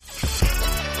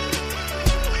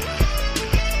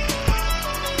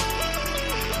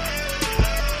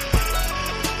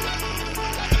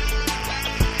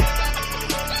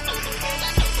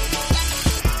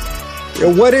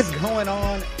Yo, what is going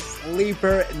on,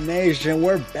 Sleeper Nation?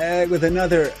 We're back with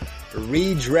another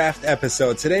redraft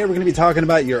episode. Today we're going to be talking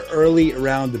about your early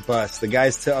round busts, the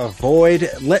guys to avoid,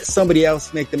 let somebody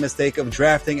else make the mistake of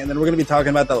drafting, and then we're going to be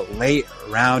talking about the late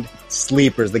round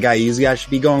sleepers, the guy you guys should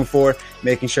be going for,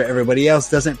 making sure everybody else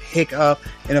doesn't pick up,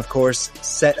 and of course,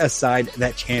 set aside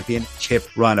that championship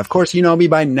run. Of course, you know me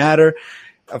by Natter.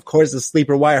 Of course, the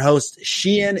Sleeper Wire host,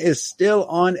 Sheehan, is still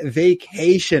on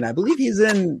vacation. I believe he's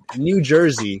in New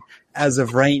Jersey as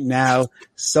of right now,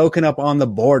 soaking up on the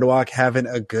boardwalk, having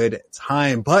a good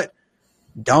time. But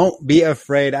don't be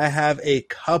afraid. I have a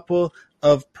couple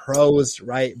of pros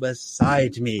right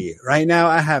beside me. Right now,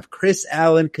 I have Chris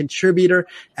Allen, contributor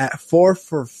at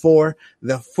 4for4,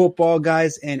 the Football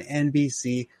Guys, and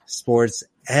NBC Sports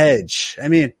Edge. I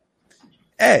mean,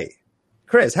 hey,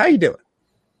 Chris, how you doing?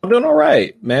 I'm doing all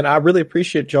right, man. I really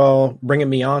appreciate y'all bringing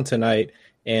me on tonight.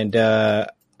 And I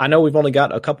know we've only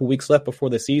got a couple weeks left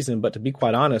before the season, but to be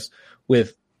quite honest,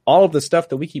 with all of the stuff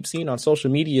that we keep seeing on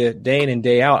social media day in and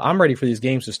day out, I'm ready for these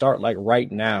games to start like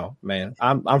right now, man.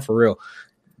 I'm for real.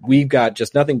 We've got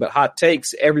just nothing but hot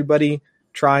takes. Everybody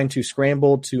trying to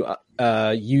scramble to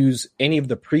use any of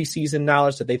the preseason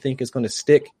knowledge that they think is going to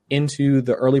stick into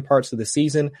the early parts of the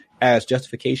season as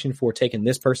justification for taking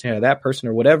this person out of that person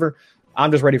or whatever.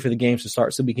 I'm just ready for the games to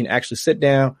start so we can actually sit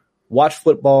down, watch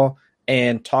football,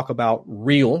 and talk about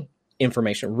real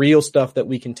information, real stuff that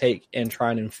we can take and try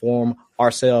and inform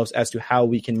ourselves as to how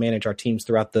we can manage our teams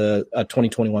throughout the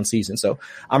 2021 season. So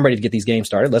I'm ready to get these games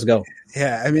started. Let's go.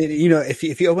 Yeah, I mean, you know,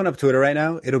 if you open up Twitter right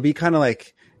now, it'll be kind of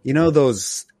like, you know,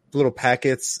 those little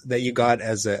packets that you got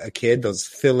as a kid, those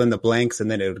fill in the blanks,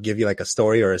 and then it'll give you like a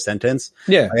story or a sentence.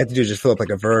 Yeah. All you have to do is just fill up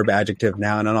like a verb, adjective,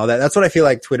 noun, and all that. That's what I feel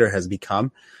like Twitter has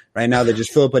become. Right now, they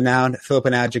just fill up a noun, fill up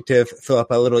an adjective, fill up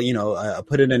a little, you know,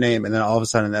 put in a name, and then all of a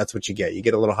sudden that's what you get. You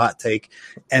get a little hot take,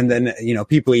 and then, you know,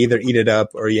 people either eat it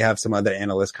up or you have some other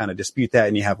analysts kind of dispute that,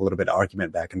 and you have a little bit of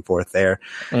argument back and forth there.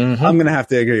 Mm-hmm. I'm going to have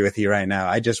to agree with you right now.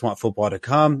 I just want football to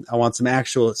come. I want some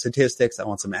actual statistics. I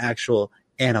want some actual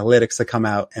analytics to come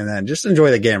out, and then just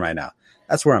enjoy the game right now.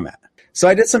 That's where I'm at. So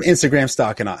I did some Twitter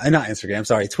stalking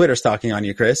on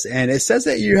you, Chris, and it says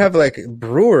that you have like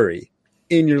brewery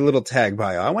in your little tag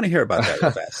bio. I want to hear about that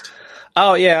real fast.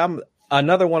 Oh yeah. I'm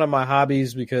another one of my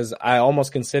hobbies because I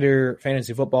almost consider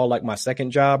fantasy football like my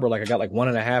second job, or like I got like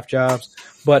 1.5 jobs,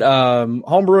 but,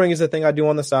 home brewing is a thing I do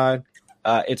on the side.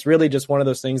 It's really just one of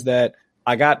those things that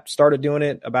I got started doing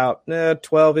it about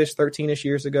 12-ish, 13-ish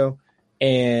years ago.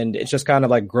 And it's just kind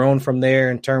of like grown from there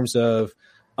in terms of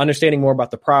understanding more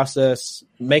about the process,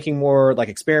 making more like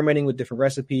experimenting with different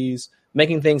recipes,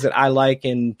 making things that I like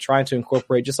and trying to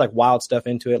incorporate just like wild stuff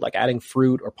into it, like adding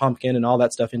fruit or pumpkin and all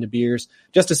that stuff into beers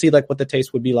just to see like what the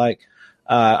taste would be like.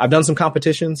 I've done some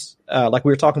competitions. Like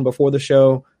we were talking before the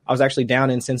show, I was actually down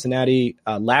in Cincinnati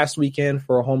last weekend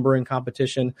for a home brewing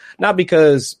competition, not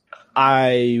because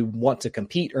I want to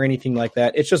compete or anything like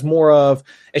that. It's just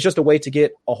it's just a way to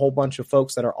get a whole bunch of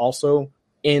folks that are also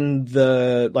in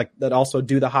that also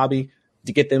do the hobby,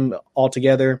 to get them all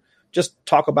together, just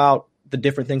talk about the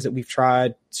different things that we've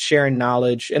tried, sharing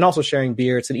knowledge and also sharing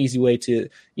beer. It's an easy way to,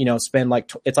 you know, spend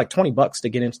it's like $20 to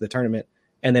get into the tournament.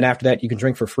 And then after that, you can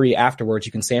drink for free afterwards.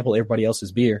 You can sample everybody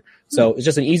else's beer. So it's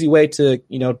just an easy way to,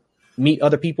 you know, meet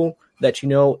other people that, you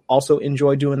know, also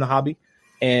enjoy doing the hobby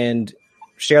and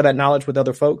share that knowledge with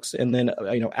other folks. And then,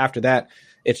 you know, after that,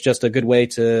 it's just a good way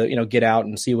to, you know, get out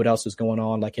and see what else is going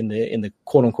on, like in the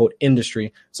quote unquote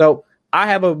industry. So I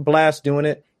have a blast doing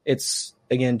it. It's,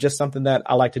 again, just something that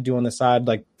I like to do on the side,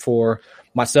 like for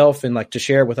myself and like to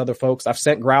share with other folks. I've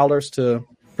sent growlers to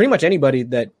pretty much anybody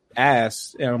that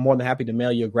asks, and I'm more than happy to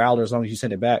mail you a growler as long as you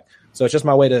send it back. So it's just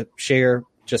my way to share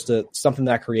something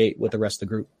that I create with the rest of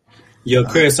the group. Yo,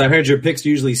 Chris, I heard your picks are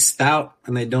usually stout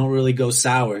and they don't really go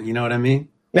sour. You know what I mean?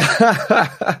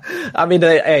 I mean,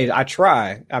 hey, I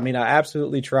try. I mean, I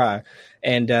absolutely try.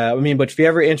 And but if you're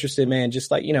ever interested, man,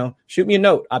 just like, you know, shoot me a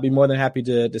note. I'll be more than happy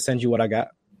to send you what I got.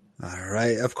 All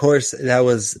right. Of course, that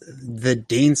was the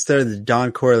Deanster, the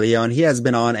Don Corleone. He has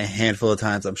been on a handful of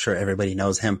times. I'm sure everybody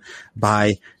knows him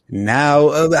by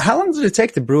now. How long does it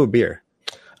take to brew a beer?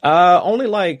 Only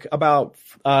like about,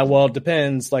 well, it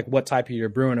depends like what type of you're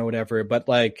brewing or whatever, but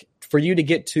like for you to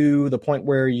get to the point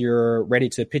where you're ready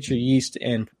to pitch your yeast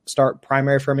and start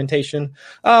primary fermentation,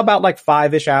 about like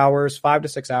 5 to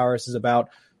 6 hours is about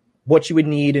what you would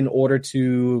need in order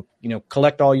to, you know,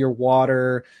 collect all your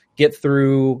water, get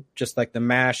through just like the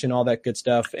mash and all that good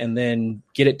stuff, and then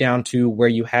get it down to where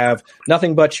you have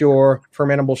nothing but your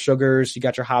fermentable sugars, you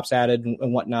got your hops added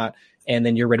and whatnot, and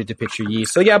then you're ready to pitch your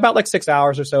yeast. So yeah, about like 6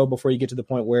 hours or so before you get to the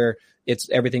point where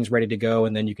everything's ready to go,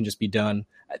 and then you can just be done.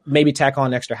 Maybe tack on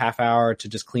an extra half hour to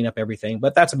just clean up everything,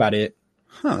 but that's about it.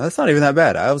 Huh, that's not even that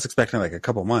bad. I was expecting like a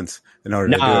couple months in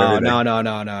order to do everything. No.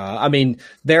 I mean,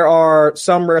 there are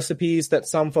some recipes that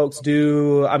some folks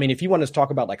do. I mean, if you want to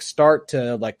talk about like start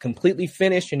to like completely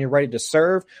finish and you're ready to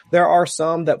serve, there are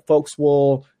some that folks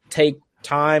will take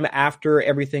time after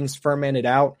everything's fermented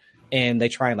out and they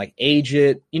try and like age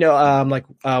it.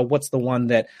 What's the one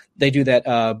that they do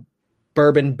that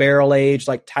bourbon barrel age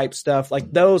like type stuff,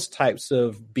 like those types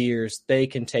of beers, they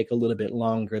can take a little bit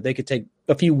longer. They could take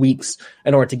a few weeks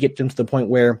in order to get them to the point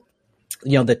where,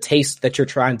 the taste that you're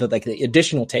trying to like the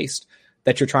additional taste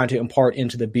that you're trying to impart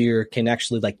into the beer can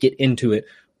actually like get into it.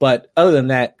 But other than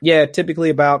that, yeah, typically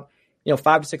about,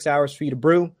 5 to 6 hours for you to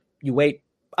brew. You wait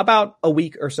about a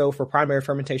week or so for primary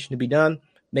fermentation to be done,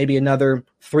 maybe another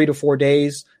 3 to 4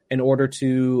 days in order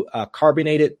to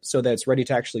carbonate it so that it's ready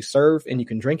to actually serve and you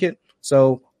can drink it.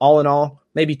 So all in all,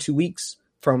 maybe 2 weeks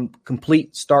from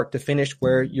complete start to finish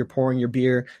where you're pouring your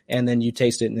beer and then you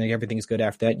taste it and then everything's good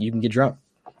after that. You can get drunk.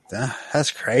 That's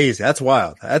crazy. That's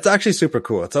wild. That's actually super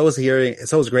cool. It's always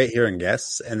great hearing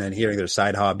guests and then hearing their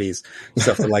side hobbies,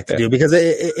 stuff they like to do, because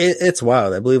it's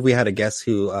wild. I believe we had a guest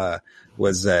who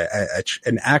was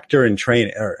an actor and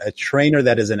a trainer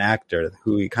that is an actor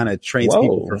who kind of trains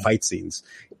people for fight scenes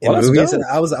in movies. And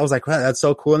I was like, wow, that's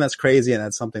so cool and that's crazy, and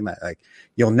that's something that like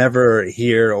you'll never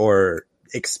hear or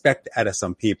expect out of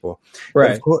some people.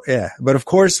 Right. But of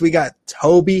course we got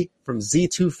Toby from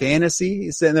Z2 Fantasy.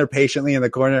 He's sitting there patiently in the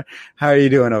corner. How are you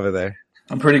doing over there?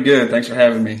 I'm pretty good. Thanks for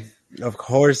having me. Of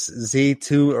course,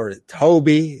 Z2 or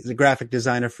Toby is a graphic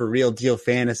designer for Real Deal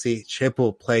Fantasy,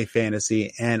 Triple Play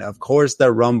Fantasy, and of course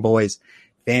the Rum Boys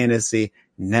Fantasy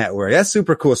Network. That's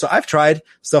super cool. So I've tried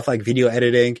stuff like video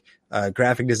editing,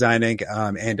 graphic designing,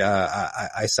 and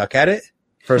I suck at it,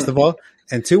 first of all.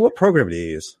 And two, what program do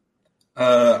you use?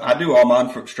 I do all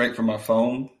mine straight from my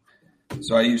phone.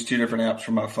 So I use 2 different apps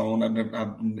from my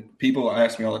phone. People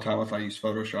ask me all the time if I use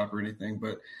Photoshop or anything,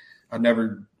 but I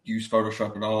never use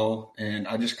Photoshop at all. And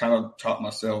I just kind of taught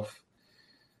myself.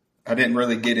 I didn't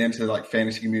really get into like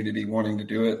fantasy community wanting to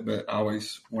do it, but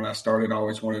when I started, I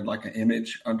always wanted like an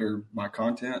image under my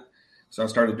content. So I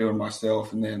started doing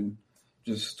myself, and then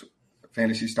just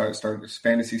fantasy sites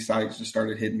just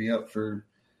started hitting me up for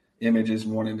images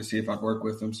and wanting to see if I'd work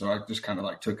with them. So I just kind of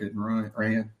like took it and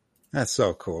ran. That's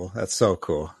so cool. That's so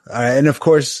cool. And of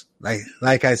course,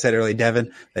 like I said earlier,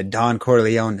 Devin, the Don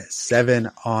Corleone 7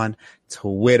 on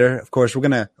Twitter. Of course, we're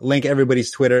going to link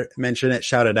everybody's Twitter, mention it,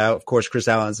 shout it out. Of course, Chris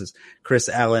Allen's is Chris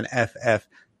Allen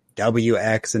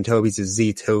FFWX, and Toby's is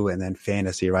Z2, and then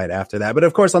Fantasy right after that. But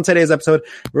of course, on today's episode,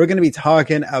 we're going to be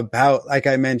talking about, like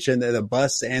I mentioned, the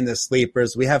busts and the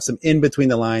sleepers. We have some in between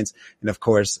the lines, and of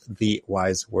course, the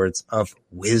wise words of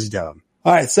wisdom.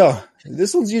 All right. So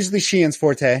this one's usually Sheehan's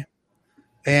forte.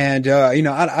 And, I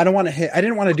didn't want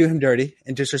to do him dirty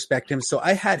and disrespect him. So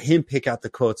I had him pick out the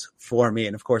quotes for me.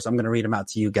 And of course, I'm going to read them out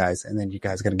to you guys, and then you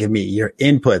guys are going to give me your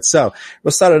input. So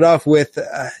we'll start it off with,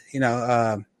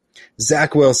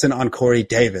 Zach Wilson on Corey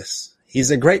Davis. He's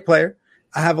a great player.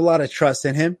 I have a lot of trust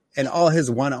in him and all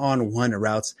his one-on-one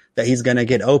routes that he's going to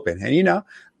get open. And,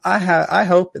 I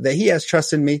hope that he has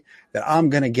trust in me that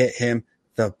I'm going to get him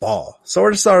the ball. So we're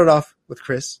going to start it off with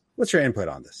Chris. What's your input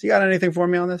on this? You got anything for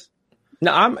me on this?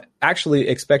 No, I'm actually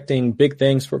expecting big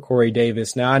things for Corey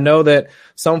Davis. Now, I know that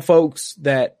some folks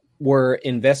that were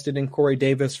invested in Corey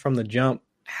Davis from the jump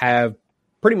have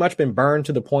pretty much been burned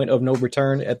to the point of no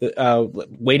return at the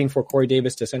waiting for Corey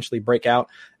Davis to essentially break out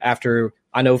after,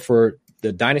 I know for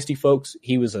the dynasty folks,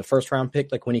 he was a first round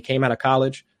pick, like when he came out of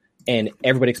college, and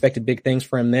everybody expected big things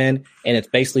for him then. And it's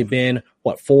basically been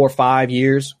 4 or 5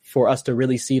 years for us to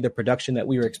really see the production that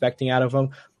we were expecting out of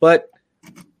him. But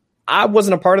I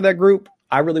wasn't a part of that group.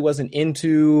 I really wasn't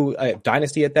into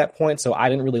dynasty at that point, so I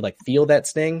didn't really feel that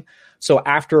sting. So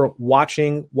after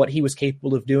watching what he was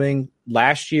capable of doing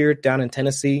last year down in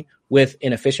Tennessee with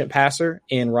an efficient passer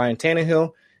in Ryan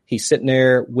Tannehill, he's sitting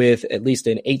there with at least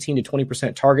an 18 to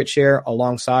 20% target share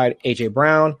alongside A.J.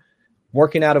 Brown,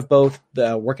 working at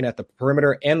the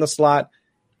perimeter and the slot.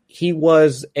 He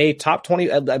was a top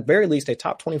 20, at very least a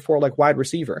top 24 wide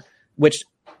receiver, which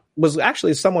was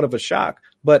actually somewhat of a shock,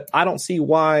 but I don't see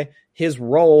why his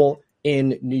role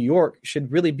in New York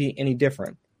should really be any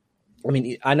different. I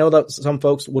mean, I know that some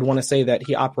folks would want to say that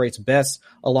he operates best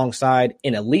alongside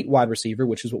an elite wide receiver,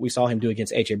 which is what we saw him do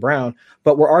against A.J. Brown,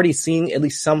 but we're already seeing at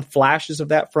least some flashes of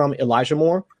that from Elijah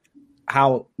Moore.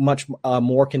 how much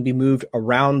more can be moved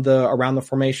around the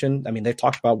formation. I mean, they've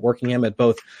talked about working him at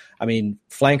both,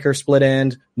 flanker, split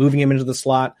end, moving him into the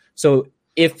slot. So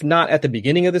if not at the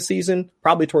beginning of the season,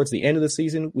 probably towards the end of the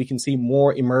season, we can see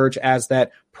more emerge as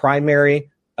that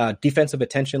primary defensive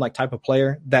attention like type of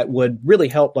player that would really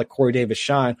help like Corey Davis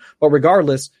shine. But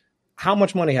regardless, how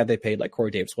much money have they paid like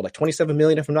Corey Davis? Well, like $27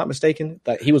 million, if I'm not mistaken.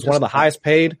 That he was one of the highest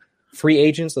paid free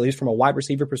agents, at least from a wide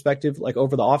receiver perspective, like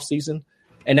over the offseason.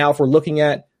 And now if we're looking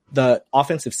at the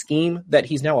offensive scheme that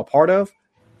he's now a part of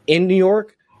in New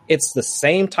York, it's the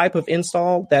same type of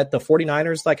install that the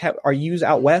 49ers are used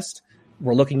out west.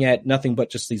 We're looking at nothing but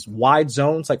just these wide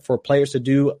zones, like for players to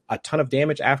do a ton of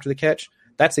damage after the catch.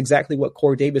 That's exactly what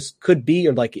Corey Davis could be,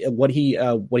 or like what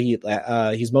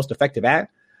he's most effective at.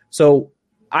 So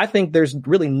I think there's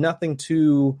really nothing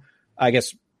to, I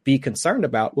guess, be concerned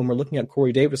about when we're looking at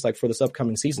Corey Davis, like for this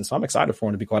upcoming season. So I'm excited for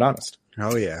him, to be quite honest.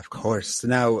 Oh yeah, of course.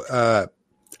 Now,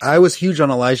 I was huge on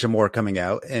Elijah Moore coming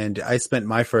out, and I spent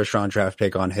my first round draft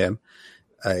pick on him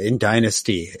in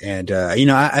Dynasty. And,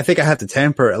 I think I have to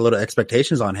temper a little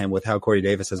expectations on him with how Corey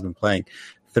Davis has been playing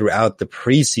throughout the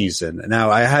preseason. Now,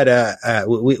 I had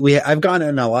I've gone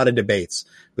in a lot of debates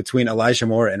between Elijah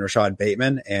Moore and Rashad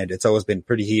Bateman, and it's always been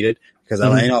pretty heated because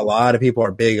I know a lot of people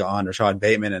are big on Rashad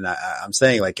Bateman, and I'm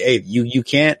saying like, hey, you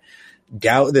can't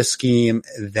doubt the scheme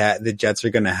that the Jets are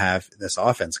going to have in this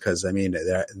offense, because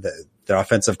their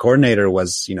offensive coordinator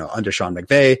was under Sean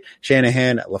McVay,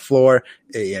 Shanahan, LaFleur.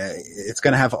 It's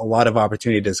going to have a lot of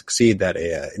opportunity to succeed that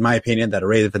in my opinion that a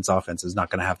Ravens offense is not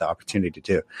going to have the opportunity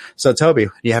to. So Toby,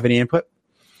 do you have any input?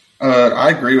 I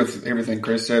agree with everything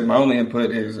Chris said. My only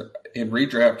input is in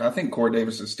redraft, I think Corey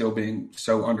Davis is still being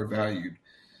so undervalued.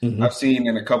 Mm-hmm. I've seen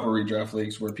in a couple of redraft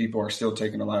leagues where people are still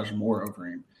taking Elijah Moore over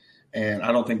him. And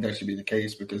I don't think that should be the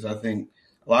case, because I think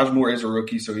Elijah Moore is a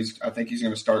rookie, so I think he's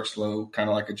going to start slow, kind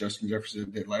of like a Justin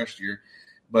Jefferson did last year.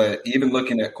 But even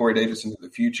looking at Corey Davis into the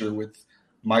future with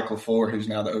Mike LaFleur, who's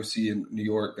now the OC in New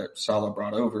York that Saleh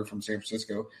brought over from San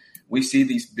Francisco, we see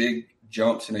these big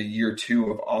jumps in a year or two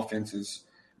of offenses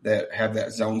that have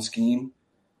that zone scheme,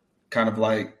 kind of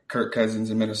like Kirk Cousins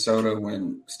in Minnesota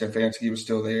when Stefanski was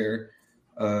still there.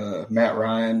 Matt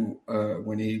Ryan,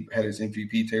 when he had his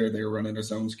MVP tear, they were running a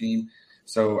zone scheme.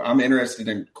 So I'm interested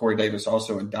in Corey Davis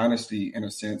also in Dynasty in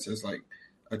a sense as like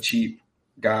a cheap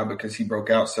guy, because he broke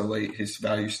out so late. His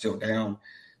value's still down,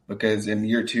 because in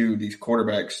year two, these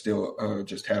quarterbacks still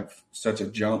just have such a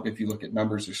jump if you look at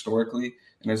numbers historically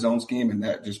in a zone scheme, and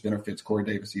that just benefits Corey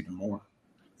Davis even more.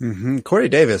 Mm-hmm. Corey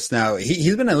Davis, now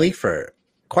he's been in the league for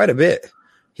quite a bit.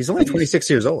 He's only 26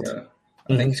 years old. Yeah.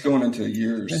 I think he's going into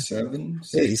year 7.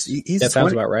 Yeah, he's that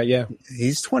sounds about right. Yeah,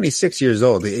 he's 26 years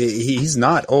old. He's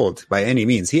not old by any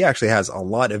means. He actually has a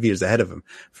lot of years ahead of him.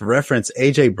 For reference,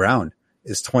 AJ Brown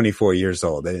is 24 years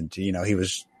old, and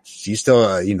he's still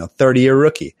a 30-year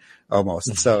rookie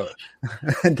almost. So,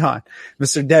 Don,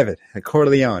 Mr. David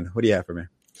Corleone, what do you have for me?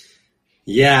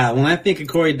 Yeah, when I think of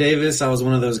Corey Davis, I was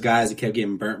one of those guys that kept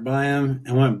getting burnt by him.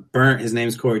 And when burnt, his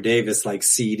name's Corey Davis, like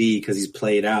CD, because he's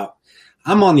played out.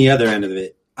 I'm on the other end of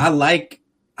it. I like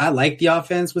the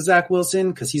offense with Zach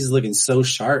Wilson because he's looking so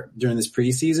sharp during this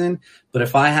preseason. But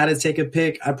if I had to take a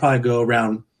pick, I'd probably go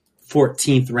around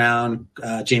 14th round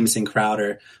Jamison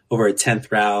Crowder over a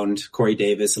 10th round Corey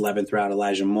Davis, 11th round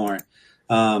Elijah Moore.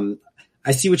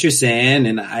 I see what you're saying,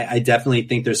 and I definitely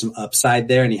think there's some upside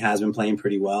there, and he has been playing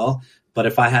pretty well. But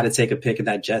if I had to take a pick of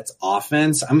that Jets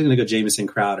offense, I'm going to go Jamison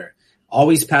Crowder.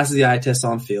 Always passes the eye test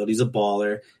on field. He's a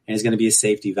baller, and he's going to be a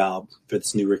safety valve for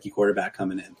this new rookie quarterback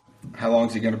coming in. How long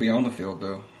is he going to be on the field,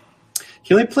 though?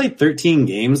 He only played 13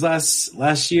 games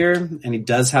last year, and he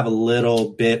does have a little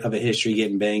bit of a history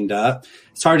getting banged up.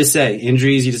 It's hard to say.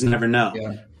 Injuries, you just never know.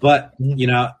 Yeah. But,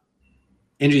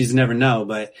 injuries never know.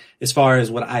 But as far as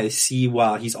what I see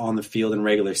while he's on the field in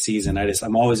regular season,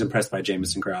 I'm always impressed by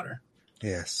Jamison Crowder.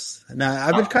 Yes. Now,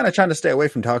 I've been kind of trying to stay away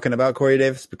from talking about Corey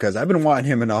Davis because I've been wanting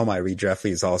him in all my redraft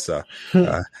leagues also.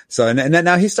 And then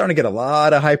now he's starting to get a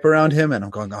lot of hype around him, and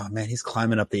I'm going, oh man, he's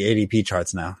climbing up the ADP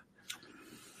charts now.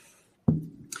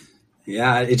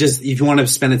 Yeah, if you want to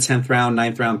spend a 10th round,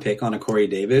 9th round pick on a Corey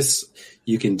Davis,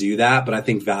 you can do that. But I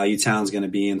think Value Town's going to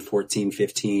be in 14,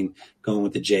 15, going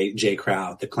with the J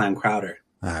Crowd, the Clam Crowder.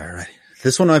 All right.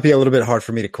 This one might be a little bit hard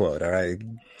for me to quote. All right.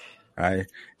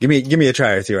 Give me a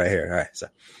try or two right here. All right. So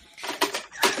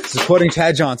this is quoting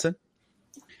Tad Johnson.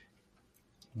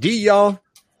 Do y'all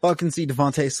fucking see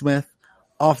Devontae Smith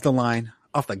off the line,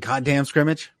 off the goddamn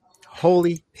scrimmage?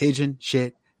 Holy pigeon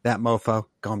shit. That mofo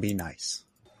gonna be nice.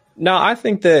 No, I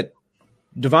think that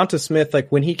Devonta Smith,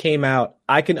 like when he came out,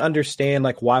 I can understand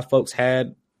like why folks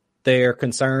had their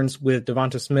concerns with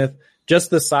Devonta Smith just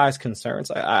the size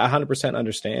concerns. I 100%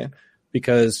 understand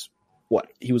because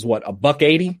he was a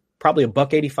 $180, probably a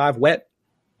 $185 wet.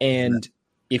 And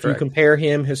if you compare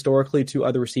him historically to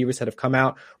other receivers that have come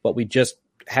out, but we just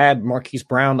had Marquise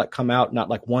Brown like come out not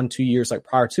like 1-2 years like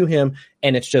prior to him.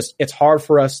 And it's hard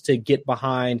for us to get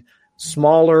behind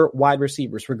smaller wide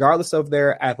receivers, regardless of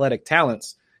their athletic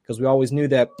talents, because we always knew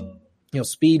that,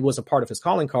 speed was a part of his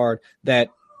calling card,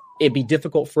 that it'd be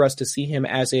difficult for us to see him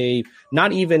as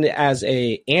not even as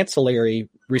a ancillary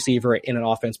receiver in an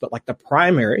offense, but like the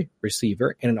primary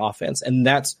receiver in an offense. And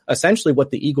that's essentially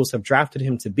what the Eagles have drafted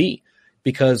him to be,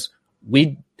 because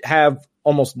we have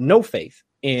almost no faith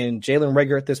in Jalen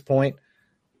Reagor at this point.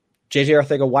 JJ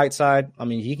Arcega-Whiteside,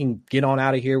 he can get on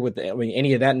out of here with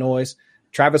any of that noise.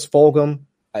 Travis Fulgham,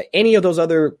 any of those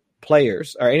other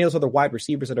players or any of those other wide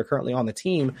receivers that are currently on the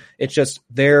team, it's just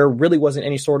there really wasn't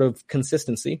any sort of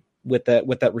consistency with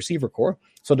that receiver core.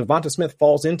 So Devonta Smith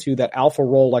falls into that alpha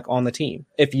role like on the team.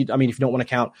 If you don't want to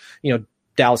count,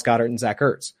 Dallas Goedert and Zach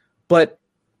Ertz. But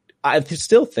I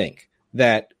still think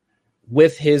that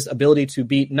with his ability to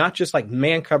beat not just like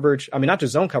man coverage, not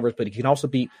just zone coverage, but he can also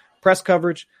beat press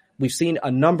coverage. We've seen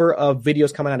a number of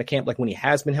videos coming out of camp, like when he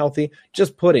has been healthy,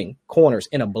 just putting corners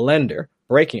in a blender,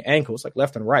 breaking ankles like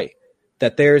left and right,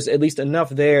 that there's at least enough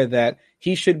there that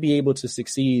he should be able to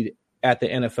succeed at the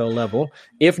NFL level,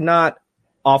 if not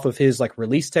off of his like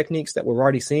release techniques that we're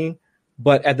already seeing.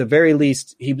 But at the very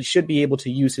least, he should be able to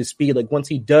use his speed. Like once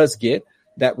he does get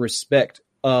that respect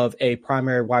of a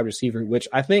primary wide receiver, which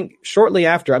I think shortly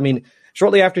after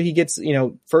he gets,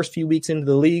 first few weeks into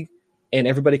the league, and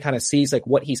everybody kind of sees like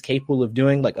what he's capable of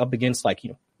doing, like up against like,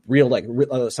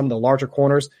 some of the larger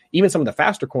corners, even some of the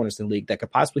faster corners in the league that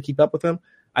could possibly keep up with him.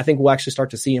 I think we'll actually start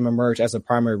to see him emerge as a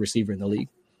primary receiver in the league.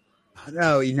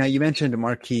 No, you mentioned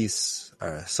Marquise.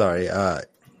 The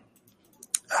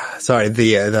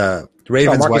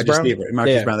Ravens wide receiver,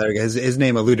 Marquise Brown. There we go. His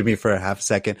name eluded me for a half a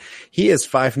second. He is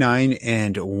 5'9"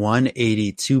 and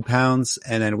 182 pounds.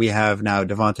 And then we have now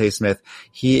Devonta Smith.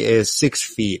 He is 6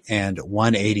 feet and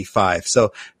 185.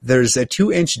 So there's a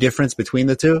 2-inch difference between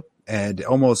the two and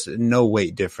almost no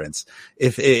weight difference.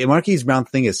 If Marquise Brown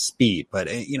thing is speed, but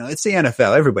it's the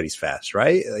NFL. Everybody's fast,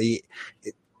 right?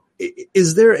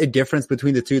 Is there a difference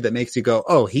between the two that makes you go,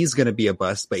 oh, he's going to be a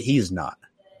bust, but he's not?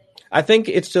 I think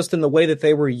it's just in the way that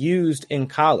they were used in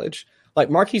college. Like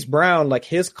Marquise Brown, like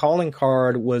his calling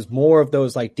card was more of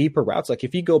those like deeper routes. Like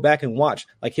if you go back and watch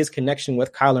like his connection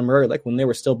with Kyler Murray, like when they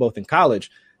were still both in college,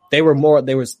 there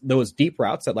was those deep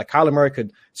routes that like Kyler Murray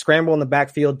could scramble in the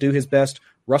backfield, do his best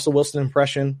Russell Wilson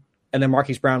impression, and then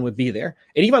Marquise Brown would be there.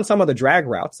 And even some of the drag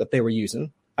routes that they were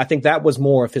using, I think that was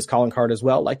more of his calling card as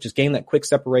well. Like just gain that quick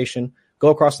separation, go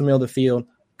across the middle of the field,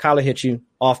 Kyler hit you,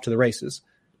 off to the races.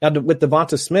 Now with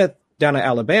Devonta Smith down at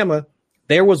Alabama,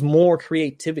 there was more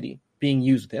creativity being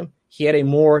used with him. He had a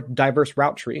more diverse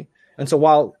route tree. And so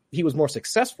while he was more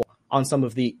successful on some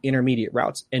of the intermediate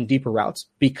routes and deeper routes,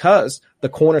 because the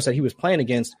corners that he was playing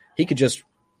against, he could just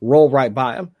roll right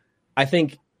by him. I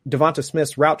think Devonta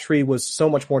Smith's route tree was so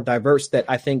much more diverse that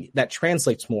I think that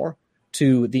translates more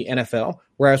to the NFL.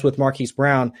 Whereas with Marquise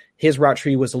Brown, his route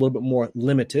tree was a little bit more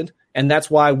limited. And that's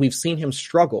why we've seen him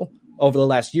struggle over the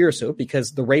last year or so,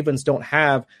 because the Ravens don't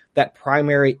have that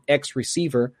primary X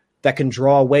receiver that can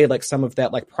draw away like some of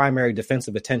that like primary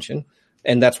defensive attention.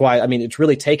 And that's why, it's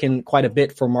really taken quite a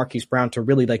bit for Marquise Brown to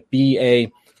really like be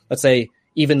a, let's say,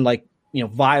 even like,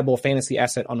 viable fantasy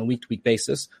asset on a week-to-week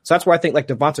basis. So that's where I think like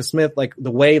Devonta Smith, like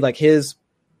the way like his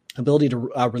ability to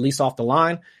release off the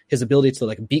line, his ability to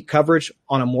like beat coverage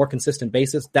on a more consistent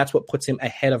basis, that's what puts him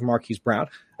ahead of Marquise Brown.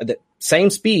 The same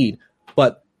speed,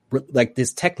 but like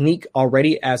this technique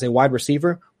already as a wide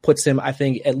receiver puts him, I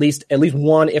think, at least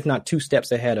one, if not two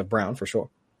steps ahead of Brown for sure.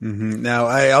 Mm-hmm.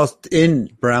 Now, in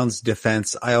Brown's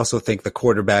defense, I also think the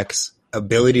quarterback's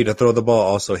ability to throw the ball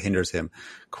also hinders him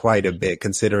quite a bit,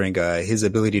 considering his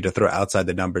ability to throw outside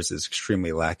the numbers is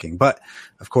extremely lacking. But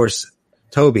of course,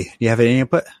 Toby, do you have any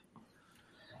input?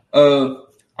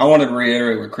 I wanted to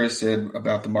reiterate what Chris said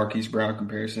about the Marquise Brown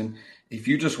comparison. If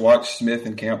you just watch Smith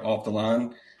and Camp off the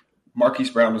line,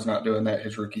 Marquise Brown was not doing that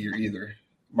his rookie year either.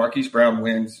 Marquise Brown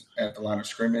wins at the line of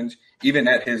scrimmage, even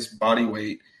at his body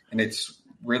weight, and it's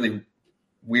really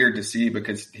weird to see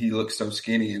because he looks so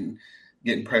skinny and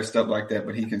getting pressed up like that,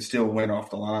 but he can still win off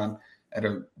the line at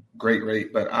a great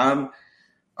rate. But I'm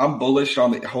bullish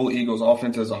on the whole Eagles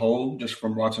offense as a whole, just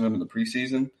from watching them in the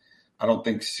preseason. I don't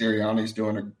think Sirianni's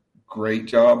doing a great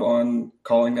job on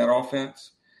calling that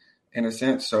offense in a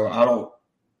sense. So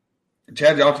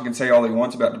Chad Johnson can say all he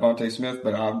wants about Devonta Smith,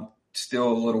 but I'm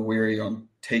still a little weary on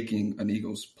taking an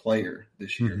Eagles player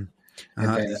this year in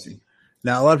fantasy.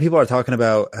 Now, a lot of people are talking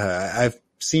about, I've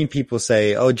seen people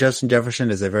say, oh, Justin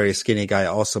Jefferson is a very skinny guy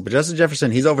also, but Justin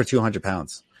Jefferson, he's over 200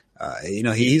 pounds.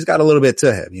 He's got a little bit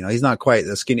to him. He's not quite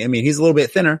the skinny. I mean, he's a little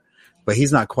bit thinner, but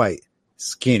he's not quite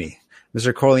skinny.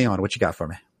 Mr. Corleone, what you got for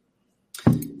me?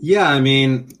 Yeah, I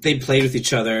mean, they played with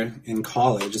each other in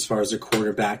college as far as their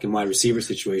quarterback and wide receiver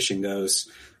situation goes.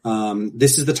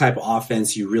 This is the type of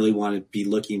offense you really want to be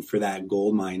looking for that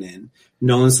gold mine in.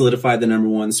 Nolan solidified the number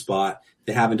one spot.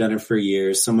 They haven't done it for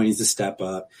years. Someone needs to step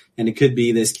up, and it could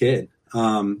be this kid.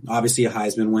 Obviously a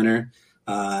Heisman winner.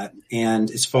 And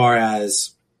as far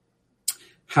as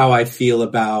how I feel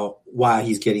about why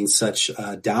he's getting such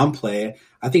downplay,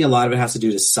 I think a lot of it has to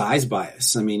do to size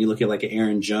bias. I mean, you look at like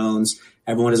Aaron Jones,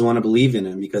 everyone doesn't want to believe in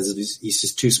him because he's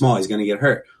just too small. He's going to get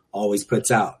hurt. Always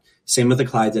puts out. Same with the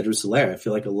Clyde Edwards-Helaire. I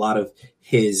feel like a lot of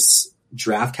his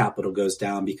draft capital goes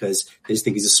down because they just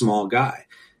think he's a small guy.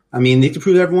 I mean, they have to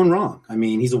prove everyone wrong. I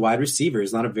mean, he's a wide receiver.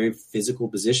 It's not a very physical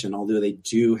position, although they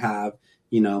do have,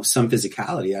 some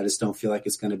physicality. I just don't feel like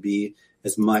it's going to be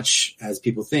as much as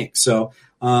people think. So,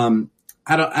 I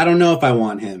don't know if I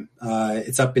want him.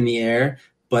 It's up in the air,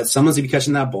 but someone's going to be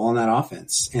catching that ball in that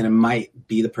offense, and it might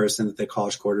be the person that the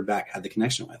college quarterback had the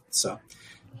connection with. So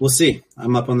we'll see.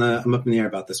 I'm up in the air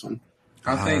about this one.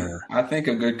 I think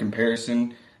a good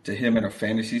comparison to him in a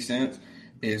fantasy sense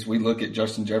is we look at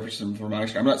Justin Jefferson from last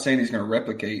year. I'm not saying he's going to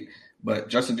replicate, but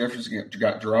Justin Jefferson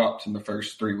got dropped in the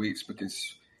first 3 weeks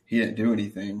because he didn't do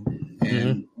anything.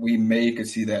 And we could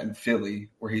see that in Philly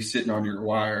where he's sitting on your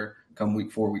wire come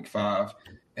week 4, week 5,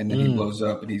 and then he blows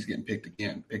up and he's getting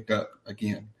picked up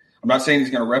again. I'm not saying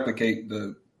he's going to replicate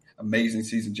the amazing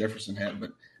season Jefferson had,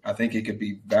 but I think it could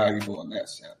be valuable in that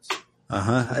sense.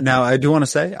 Now, I do want to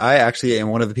say I actually am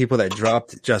one of the people that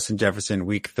dropped Justin Jefferson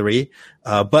week 3.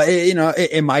 But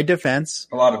in my defense,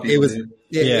 a lot of people did.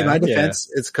 In my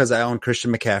defense, it's because I own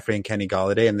Christian McCaffrey and Kenny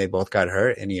Golladay, and they both got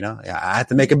hurt. And I had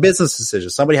to make a business decision.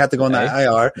 Somebody had to go on that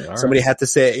IR. Somebody had to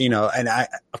say, and I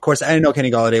didn't know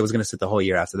Kenny Golladay was going to sit the whole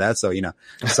year after that. So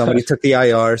somebody took the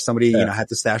IR. Somebody had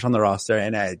to stash on the roster,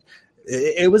 and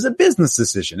it was a business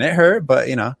decision. It hurt, but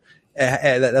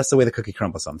that's the way the cookie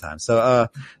crumbles sometimes. So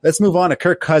let's move on to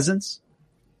Kirk Cousins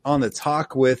on the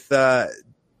talk with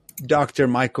Dr.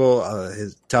 Michael,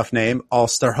 his tough name,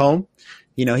 All-Star Home.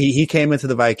 He came into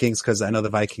the Vikings because I know the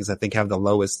Vikings, I think, have the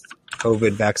lowest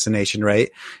COVID vaccination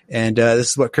rate. And this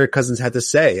is what Kirk Cousins had to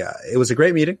say. It was a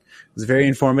great meeting. It was very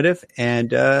informative,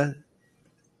 and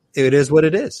it is what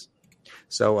it is.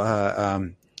 So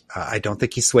I don't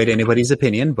think he swayed anybody's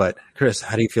opinion. But, Chris,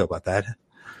 how do you feel about that?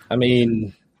 I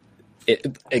mean,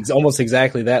 it's almost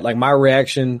exactly that. Like, my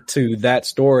reaction to that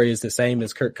story is the same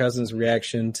as Kirk Cousins'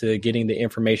 reaction to getting the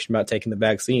information about taking the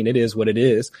vaccine. It is what it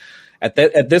is. At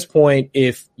this point,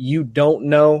 if you don't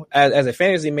know, as a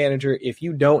fantasy manager, if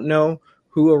you don't know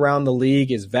who around the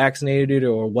league is vaccinated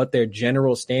or what their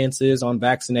general stance is on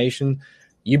vaccination,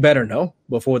 you better know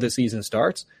before the season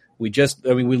starts. We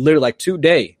literally, like,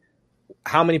 today,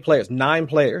 how many players? 9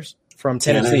 players from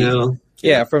Tennessee.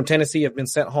 From Tennessee have been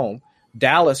sent home.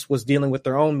 Dallas was dealing with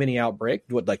their own mini outbreak,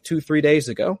 2-3 days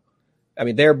ago. I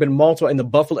mean, there have been multiple, and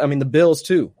the Bills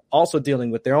too, also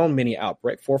dealing with their own mini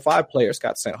outbreak. 4 or 5 players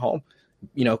got sent home.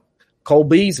 Cole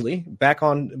Beasley back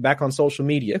on social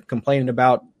media complaining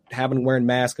about wearing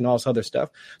masks and all this other stuff.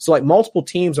 So, like, multiple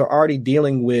teams are already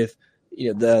dealing with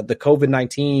the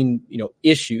COVID-19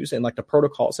 issues and like the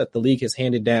protocols that the league has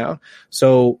handed down.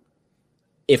 So,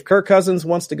 if Kirk Cousins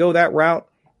wants to go that route,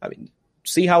 I mean,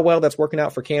 see how well that's working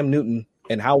out for Cam Newton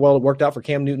and how well it worked out for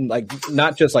Cam Newton. Like,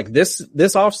 not just like this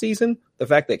offseason, the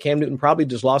fact that Cam Newton probably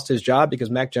just lost his job because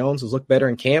Mac Jones has looked better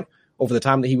in camp over the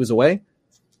time that he was away,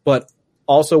 but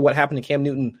also what happened to Cam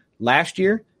Newton last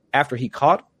year after he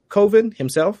caught COVID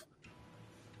himself.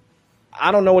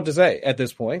 I don't know what to say at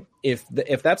this point. If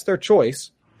that's their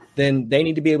choice, then they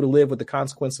need to be able to live with the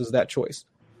consequences of that choice.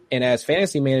 And as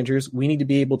fantasy managers, we need to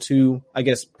be able to, I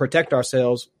guess, protect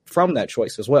ourselves from that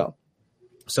choice as well.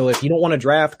 So if you don't want to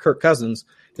draft Kirk Cousins,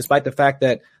 despite the fact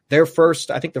that the first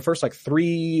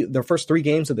 3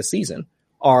 games of the season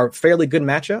are fairly good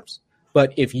matchups,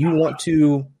 but if you want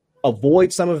to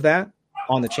avoid some of that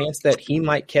on the chance that he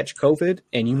might catch COVID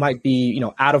and you might be,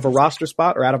 out of a roster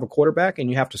spot or out of a quarterback and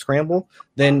you have to scramble,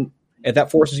 then if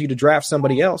that forces you to draft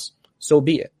somebody else, so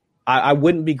be it. I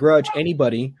wouldn't begrudge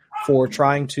anybody for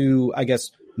trying to, I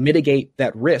guess, mitigate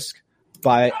that risk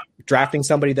by drafting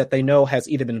somebody that they know has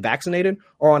either been vaccinated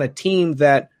or on a team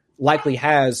that likely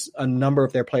has a number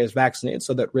of their players vaccinated,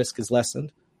 so that risk is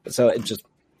lessened. So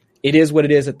it is what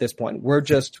it is at this point. We're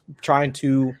just trying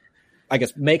to, I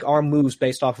guess, make our moves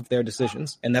based off of their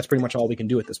decisions, and that's pretty much all we can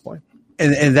do at this point.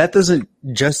 And that doesn't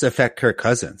just affect Kirk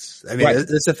Cousins. I mean, Right.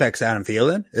 this affects Adam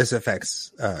Thielen. This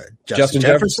affects Justin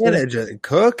Jefferson, and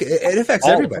Cook. It affects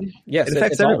All of everybody. them. Yes, it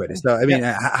affects it's all of everybody. them. So, I mean,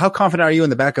 Yeah. how confident are you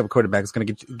in the backup quarterback is going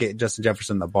to get Justin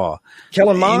Jefferson the ball?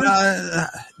 Kellen Mond?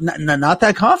 Not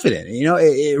that confident.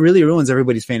 It really ruins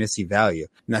everybody's fantasy value.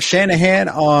 Now, Shanahan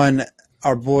on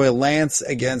our boy Lance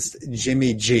against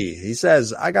Jimmy G. He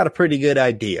says, I got a pretty good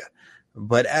idea.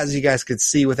 But as you guys could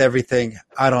see with everything,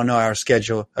 I don't know our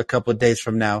schedule a couple of days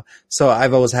from now. So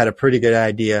I've always had a pretty good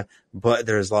idea, but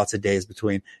there's lots of days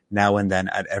between now and then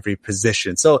at every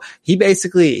position. So he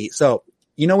basically,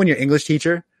 when your English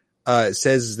teacher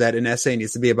says that an essay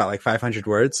needs to be about like 500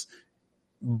 words,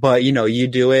 but you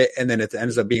do it and then it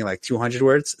ends up being like 200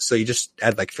 words. So you just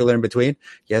add like filler in between.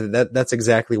 Yeah, that's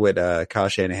exactly what Kyle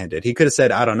Shanahan did. He could have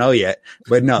said, I don't know yet,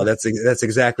 but no, that's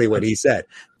exactly what he said.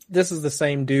 This is the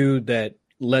same dude that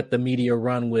let the media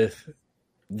run with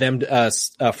them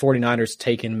 49ers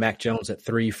taking Mac Jones at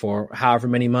 3 for however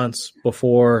many months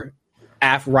before,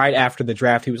 right after the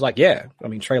draft. He was like, yeah, I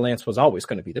mean, Trey Lance was always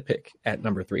going to be the pick at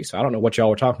number 3. So I don't know what y'all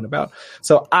were talking about.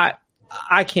 So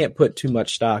I can't put too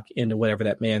much stock into whatever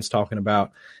that man's talking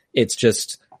about. It's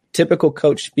just typical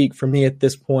coach speak for me at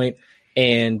this point.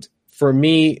 And for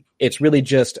me, it's really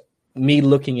just me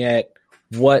looking at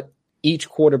what each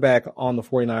quarterback on the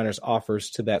 49ers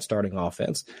offers to that starting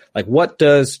offense. Like, what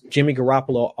does Jimmy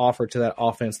Garoppolo offer to that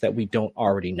offense that we don't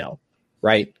already know,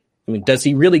 right? I mean, does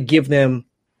he really give them,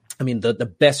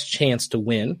 the best chance to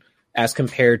win as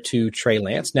compared to Trey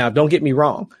Lance? Now, don't get me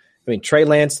wrong. I mean, Trey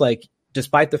Lance, like,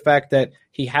 despite the fact that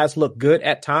he has looked good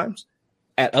at times,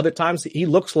 at other times, he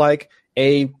looks like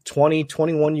a 20,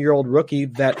 21-year-old rookie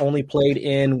that only played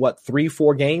in,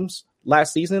 3-4 games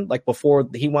last season, like before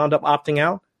he wound up opting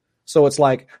out. So it's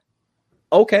like,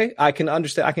 okay, I can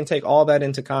understand. I can take all that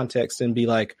into context and be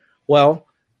like, well,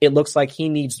 it looks like he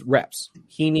needs reps.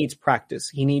 He needs practice.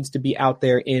 He needs to be out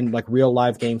there in like real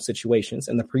live game situations.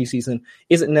 And the preseason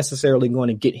isn't necessarily going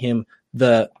to get him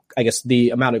the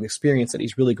amount of experience that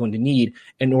he's really going to need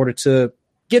in order to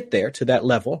get there to that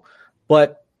level.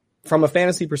 But from a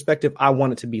fantasy perspective, I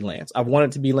want it to be Lance. I want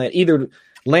it to be either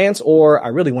Lance or I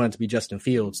really want it to be Justin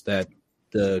Fields that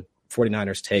the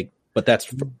 49ers take. But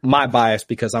that's my bias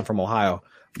because I'm from Ohio.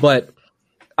 But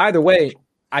either way,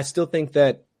 I still think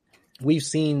that we've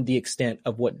seen the extent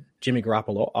of what Jimmy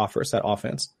Garoppolo offers that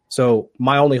offense. So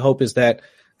my only hope is that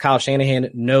Kyle Shanahan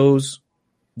knows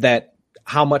that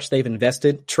how much they've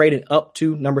invested, traded up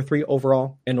to number 3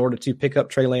 overall in order to pick up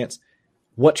Trey Lance,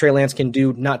 what Trey Lance can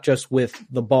do, not just with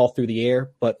the ball through the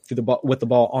air, but with the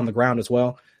ball on the ground as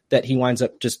well. That he winds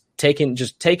up just taking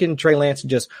Trey Lance and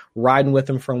just riding with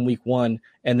him from week 1,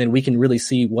 and then we can really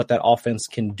see what that offense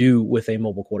can do with a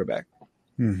mobile quarterback.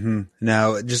 Mm-hmm.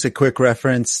 Now, just a quick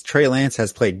reference, Trey Lance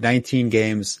has played 19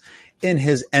 games in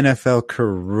his NFL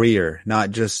career,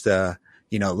 not just,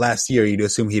 last year you'd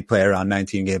assume he'd play around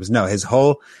 19 games. No, his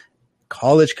whole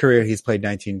college career, he's played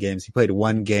 19 games. He played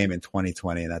 1 game in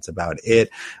 2020, and that's about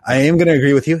it. I am going to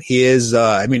agree with you. He is,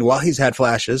 while he's had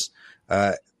flashes,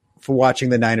 for watching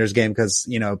the Niners game, because,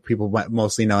 people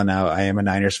mostly know now I am a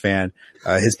Niners fan.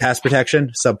 His pass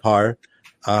protection, subpar.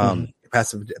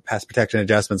 Pass protection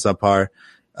adjustment, subpar.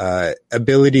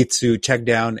 Ability to check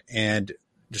down and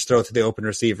just throw to the open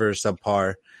receiver,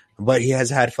 subpar. But he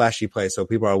has had flashy plays, so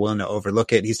people are willing to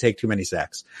overlook it. He's taken too many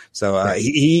sacks. So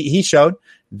he showed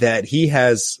that he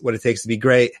has what it takes to be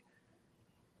great.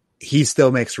 He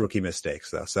still makes rookie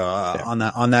mistakes, though. So on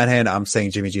that hand, I'm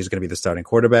saying Jimmy G is going to be the starting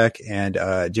quarterback, and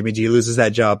Jimmy G loses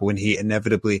that job when he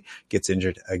inevitably gets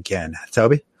injured again.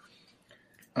 Toby?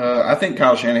 I think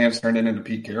Kyle Shanahan's turned into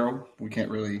Pete Carroll. We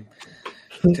can't really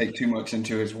take too much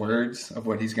into his words of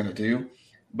what he's going to do,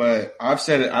 but I've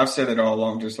said it all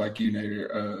along, just like you,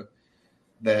 Nader,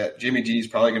 that Jimmy G is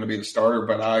probably going to be the starter.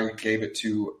 But I gave it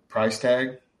to price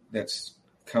tag that's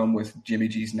come with Jimmy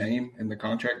G's name and the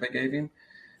contract they gave him.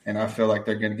 And I feel like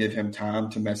they're going to give him time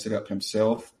to mess it up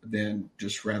himself than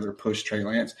just rather push Trey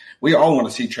Lance. We all want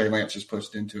to see Trey Lance just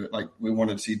pushed into it. Like we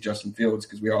wanted to see Justin Fields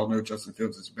because we all know Justin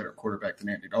Fields is a better quarterback than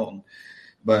Andy Dalton.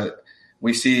 But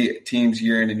we see teams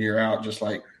year in and year out, just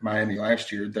like Miami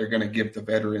last year, they're going to give the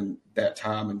veteran that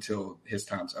time until his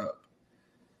time's up,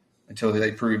 until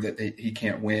they prove that he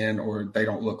can't win or they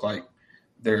don't look like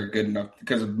they're good enough.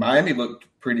 Because Miami looked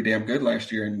pretty damn good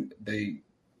last year, and they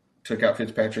took out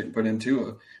Fitzpatrick and put in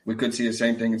Tua. We could see the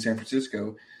same thing in San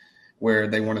Francisco, where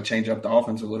they want to change up the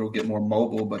offense a little, get more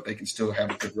mobile, but they can still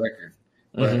have a good record.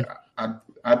 Mm-hmm. But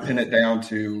I pin it down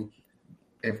to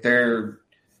if they're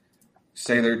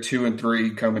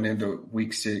 2-3 coming into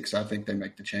week 6, I think they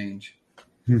make the change.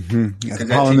 Mm-hmm.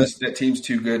 Because that team's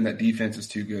too good and that defense is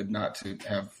too good not to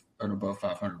have an above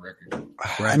 500 record.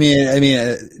 I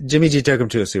mean, Jimmy G took him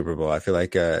to a Super Bowl. I feel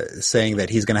like saying that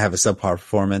he's going to have a subpar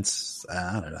performance.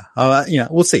 I don't know.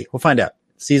 We'll see. We'll find out.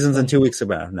 Season's in 2 weeks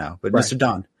about now. But Mr.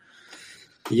 Don.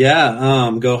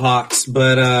 Yeah, go Hawks.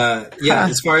 But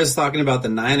as far as talking about the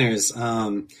Niners,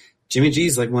 Jimmy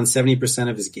G's like won 70%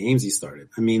 of his games he started.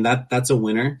 I mean, that's a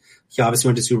winner. He obviously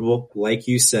went to Super Bowl, like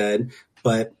you said,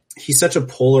 but he's such a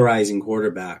polarizing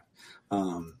quarterback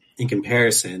in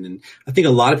comparison. And I think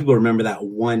a lot of people remember that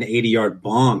 180-yard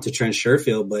bomb to Trent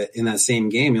Sherfield, but in that same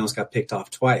game, he almost got picked off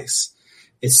twice.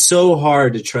 It's so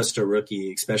hard to trust a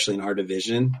rookie, especially in our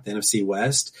division, the NFC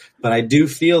West. But I do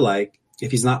feel like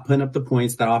if he's not putting up the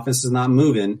points, that offense is not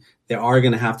moving, they are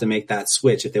going to have to make that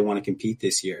switch if they want to compete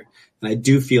this year. And I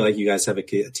do feel like you guys have a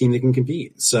team that can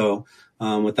compete. So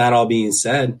with that all being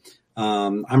said,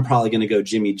 I'm probably going to go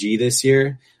Jimmy G this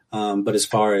year. But as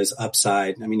far as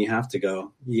upside, I mean, you have to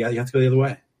go the other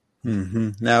way.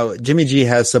 Mm-hmm. Now, Jimmy G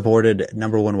has supported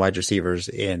number one wide receivers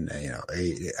in,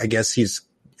 I guess he's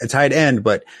a tight end,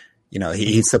 but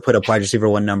he's to put up wide receiver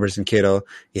one numbers in Kittle.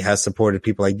 He has supported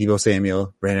people like Deebo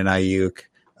Samuel, Brandon Ayuk,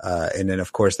 and then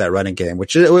of course that running game,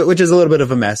 which is a little bit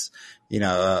of a mess.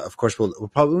 Of course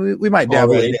we might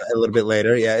dabble in it a little bit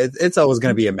later. Yeah, it's always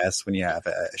going to be a mess when you have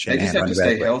a Shanahan. They just have to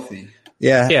stay healthy.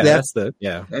 Yeah, that's why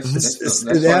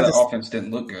the offense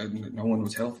didn't look good. No one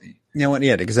was healthy.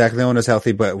 Exactly. No one was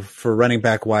healthy, but for running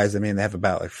back wise, I mean, they have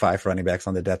about like 5 running backs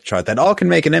on the depth chart that all can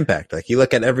make an impact. Like you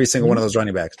look at every single one of those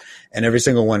running backs and every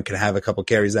single one can have a couple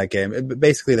carries that game.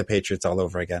 Basically the Patriots all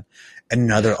over again.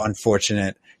 Another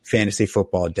unfortunate fantasy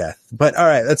football death. But all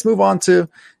right, let's move on to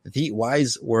the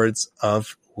wise words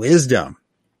of wisdom.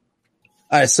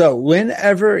 All right, so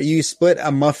whenever you split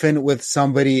a muffin with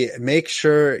somebody, make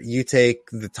sure you take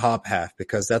the top half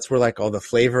because that's where like all the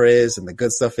flavor is and the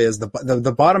good stuff is.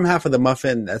 The bottom half of the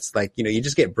muffin, that's like, you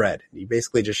just get bread. You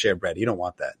basically just share bread. You don't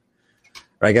want that.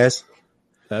 Right, guys?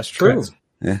 That's true. Correct.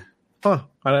 Yeah. Huh.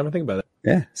 I didn't even think about it.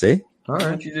 Yeah, see? All right. Why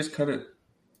don't you just cut it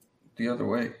the other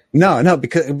way? No,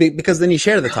 because then you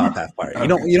share the top half part. You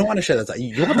don't want to share the top.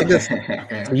 You want the good stuff.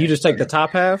 Okay. So you just take the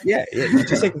top half? Yeah, you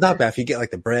just take the top half. You get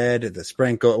like the bread, the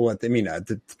sprinkle. It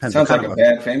depends. Sounds like a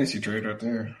bad fantasy trade right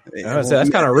there. That's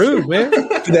kind of rude, man.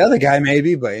 For the other guy,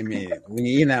 maybe, but I mean, when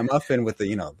you eat that muffin with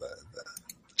the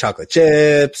chocolate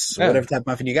chips, whatever type of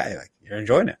muffin you got, you're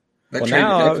enjoying it. That trade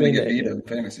definitely get beat in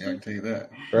fantasy. I can tell you that.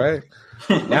 Right.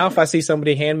 Now, if I see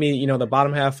somebody hand me, the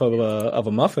bottom half of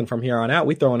a muffin from here on out,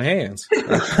 we throwing hands. Now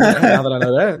that I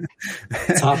know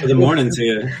that, top of the morning to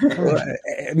you.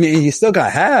 I mean, you still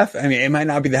got half. I mean, it might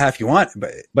not be the half you want,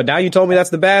 but now you told me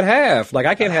that's the bad half. Like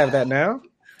I can't have that now.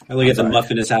 I look at the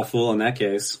muffin as half full in that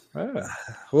case.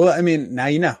 Well, I mean, now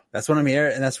you know. That's what I'm here,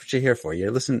 and that's what you're here for.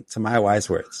 You're listening to my wise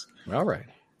words. All right.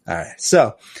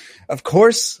 So, of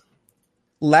course,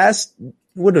 a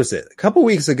couple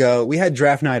weeks ago, we had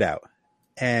draft night out.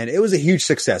 And it was a huge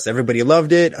success. Everybody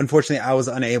loved it. Unfortunately, I was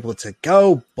unable to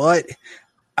go, but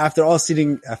after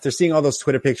seeing all those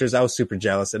Twitter pictures, I was super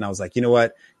jealous. And I was like, you know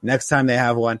what? Next time they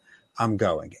have one, I'm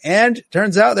going. And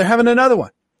turns out they're having another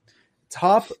one.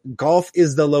 Top Golf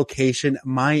is the location.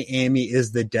 Miami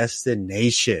is the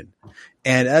destination.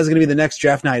 And that's going to be the next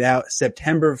draft night out,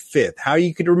 September 5th. How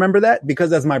you could remember that? Because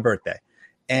that's my birthday.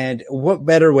 And what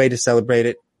better way to celebrate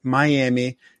it?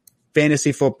 Miami.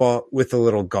 Fantasy football with a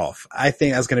little golf. I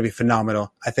think that's going to be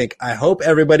phenomenal. I hope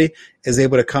everybody is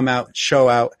able to come out, show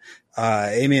out.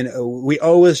 We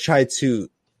always try to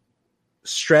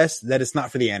stress that it's not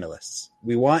for the analysts.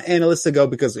 We want analysts to go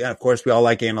because, of course, we all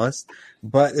like analysts,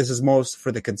 but this is most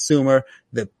for the consumer,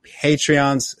 the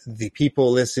Patreons, the people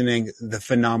listening, the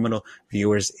phenomenal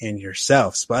viewers in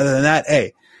yourselves. But other than that,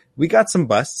 hey, we got some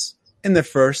busts in the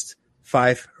first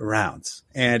 5 rounds.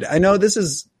 And I know this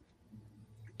is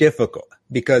difficult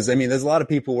because there's a lot of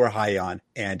people we're high on,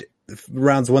 and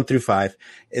rounds 1 through 5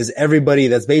 is everybody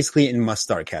that's basically in must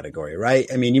start category,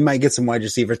 right? I mean, you might get some wide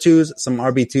receiver 2s, some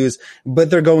RB2s,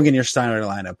 but they're going in your Steiner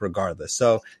lineup regardless.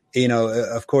 So,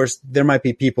 of course, there might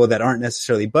be people that aren't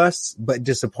necessarily busts, but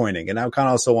disappointing. And I kind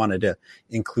of also wanted to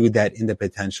include that in the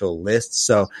potential list.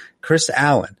 So, Chris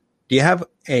Allen, do you have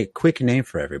a quick name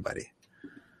for everybody?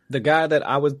 The guy that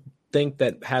I would think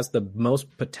that has the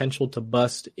most potential to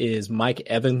bust is Mike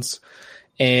Evans.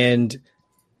 And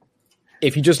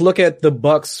if you just look at the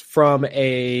Bucks from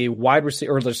a wide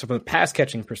receiver or from a pass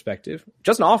catching perspective,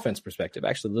 just an offense perspective,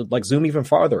 actually, like zoom even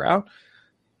farther out,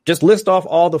 just list off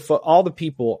all the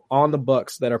people on the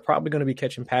Bucks that are probably going to be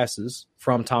catching passes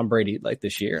from Tom Brady like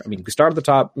this year. I mean, we start at the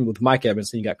top with Mike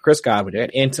Evans, and you got Chris Godwin,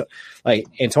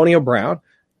 Antonio Brown,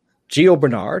 Gio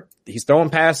Bernard. He's throwing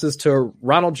passes to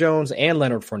Ronald Jones and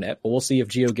Leonard Fournette, but we'll see if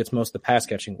Gio gets most of the pass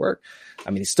catching work.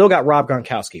 I mean, he's still got Rob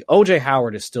Gronkowski. OJ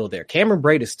Howard is still there. Cameron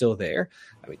Braid is still there.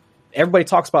 I mean, everybody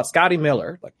talks about Scotty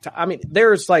Miller.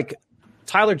 There's like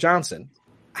Tyler Johnson.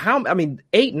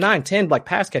 8, 9, 10 like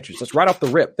pass catchers just right off the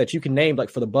rip that you can name like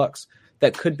for the Bucs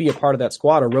that could be a part of that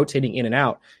squad or rotating in and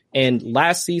out. And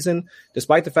last season,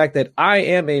 despite the fact that I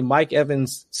am a Mike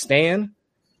Evans stan,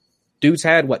 dude's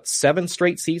had 7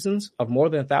 straight seasons of more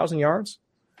than 1,000 yards,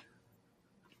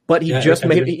 but he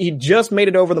just made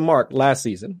it over the mark last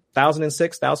season,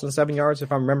 1,006, 1,007 yards, if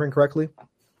I'm remembering correctly.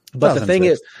 But the thing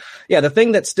is, the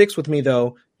thing that sticks with me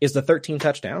though is the 13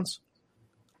 touchdowns.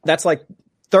 That's like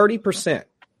 30%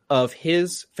 of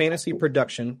his fantasy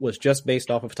production was just based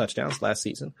off of touchdowns last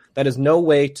season. That is no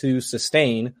way to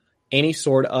sustain any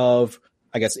sort of,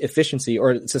 efficiency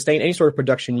or sustain any sort of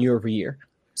production year over year.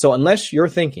 So unless you're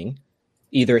thinking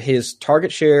either his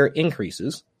target share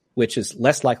increases, which is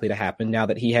less likely to happen now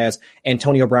that he has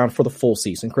Antonio Brown for the full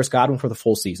season, Chris Godwin for the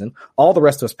full season, all the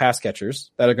rest of his pass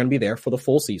catchers that are going to be there for the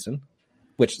full season,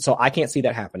 so I can't see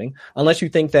that happening unless you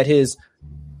think that his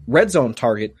red zone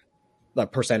target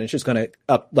percentage is going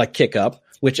to kick up,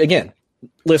 which again,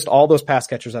 list all those pass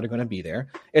catchers that are going to be there.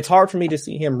 It's hard for me to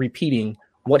see him repeating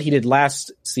what he did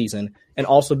last season and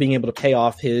also being able to pay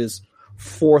off his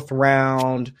 4th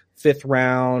round, 5th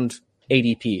round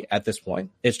ADP at this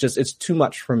point. It's too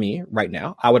much for me right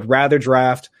now. I would rather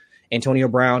draft Antonio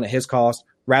Brown at his cost,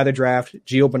 rather draft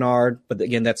Gio Bernard, but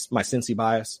again, that's my Cincy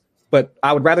bias. But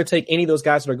I would rather take any of those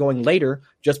guys that are going later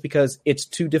just because it's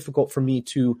too difficult for me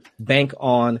to bank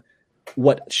on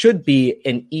what should be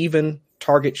an even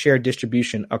target share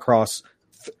distribution across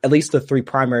at least the 3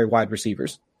 primary wide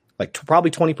receivers,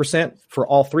 probably 20% for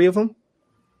all 3 of them.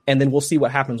 And then we'll see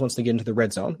what happens once they get into the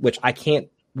red zone, which I can't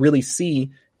really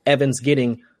see Evans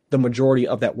getting the majority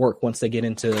of that work once they get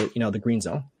into, the green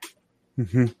zone.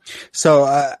 Mm-hmm.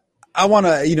 So I want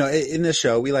to, in this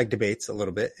show, we like debates a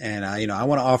little bit. And, I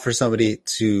want to offer somebody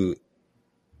to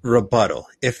rebuttal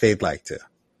if they'd like to.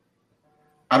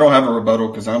 I don't have a rebuttal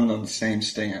because I'm on the same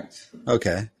stance.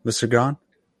 Okay. Mr. Gaughan?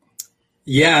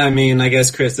 Yeah, I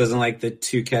guess Chris doesn't like the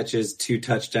 2 catches, 2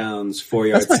 touchdowns,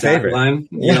 4-yard stat line.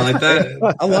 You don't like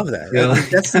that? I love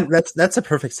that. That's a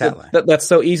perfect stat line. That's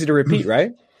so easy to repeat,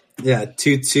 right? Yeah,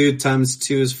 2 times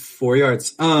 2 is 4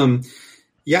 yards.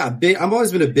 I've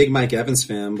always been a big Mike Evans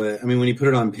fan, but when you put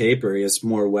it on paper, he has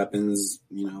more weapons,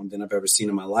 than I've ever seen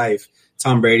in my life.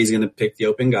 Tom Brady's going to pick the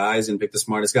open guys and pick the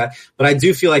smartest guy, but I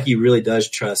do feel like he really does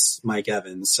trust Mike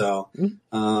Evans. So,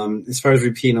 as far as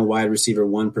repeating a wide receiver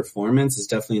 1 performance, it's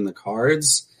definitely in the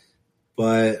cards.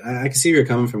 But I can see where you're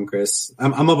coming from, Chris.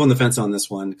 I'm up on the fence on this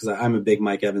one because I'm a big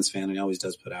Mike Evans fan and he always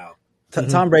does put out.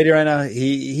 Tom Brady right now,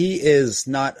 he is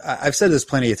not, I've said this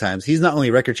plenty of times. He's not only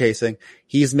record chasing,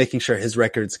 he's making sure his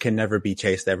records can never be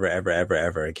chased ever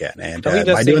again. And he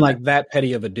does seem like that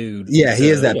petty of a dude. Yeah, he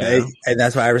is that petty. And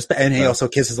that's why I respect, and he also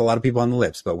kisses a lot of people on the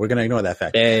lips, but we're going to ignore that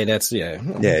fact. Hey, that's,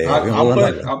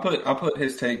 I'll put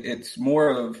his take. It's more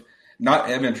of not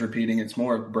Evans repeating. It's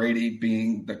more of Brady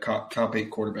being the top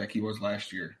 8 quarterback he was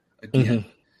last year again. Mm-hmm.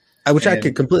 Which I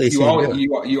could completely see.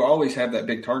 You always have that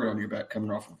big target on your back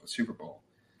coming off of a Super Bowl,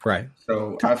 right?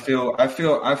 So I feel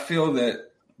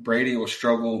that Brady will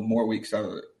struggle more weeks out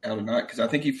of night because I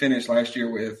think he finished last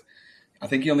year with, I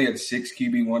think he only had 6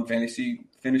 QB1 fantasy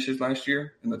finishes last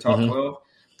year in the top 12.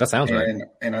 That sounds right.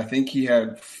 And I think he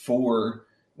had 4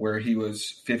 where he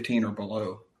was 15 or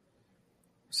below.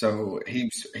 So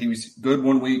he was good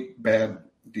one week, bad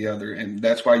the other, and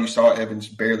that's why you saw Evans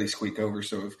barely squeak over.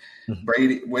 So if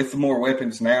Brady, with more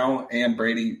weapons now, and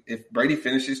if Brady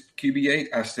finishes QB8,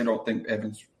 I still don't think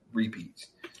Evans repeats,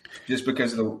 just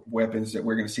because of the weapons that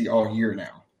we're going to see all year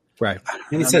now. Right.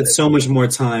 And he's had so much more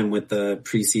time with the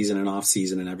preseason and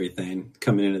offseason and everything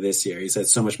coming into this year. He's had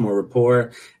so much more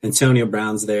rapport. Antonio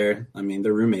Brown's there.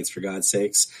 They're roommates, for God's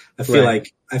sakes. I feel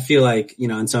like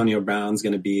Antonio Brown's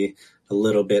going to be a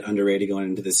little bit underrated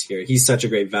going into this year. He's such a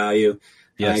great value.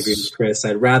 Yes. I agree with Chris.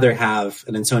 I'd rather have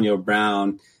an Antonio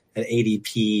Brown at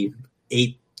ADP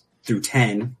 8 through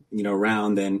 10,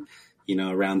 round than,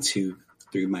 round 2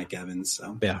 through Mike Evans.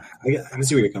 So yeah, I can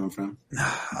see where you're coming from.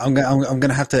 I'm going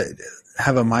to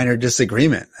have a minor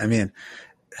disagreement.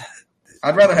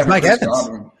 I'd rather have Mike Chris Evans.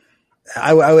 Godwin.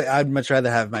 I'd much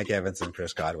rather have Mike Evans than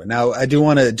Chris Godwin. Now, I do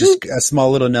want to just a small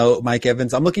little note. Mike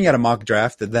Evans, I'm looking at a mock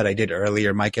draft that I did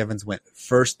earlier. Mike Evans went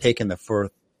first pick in the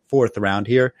fourth round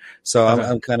here. So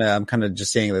I'm kind of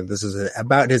just saying that this is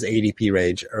about his ADP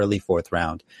range, early 4th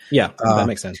round. Yeah, that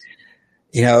makes sense.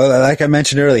 You know, like I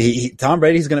mentioned earlier, Tom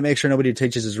Brady's going to make sure nobody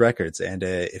touches his records. And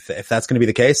if that's going to be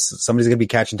the case, somebody's going to be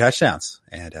catching touchdowns.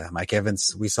 And Mike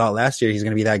Evans, we saw it last year, he's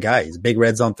going to be that guy. He's a big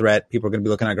red zone threat. People are going to be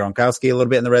looking at Gronkowski a little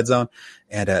bit in the red zone.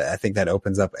 And I think that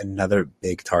opens up another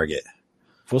big target.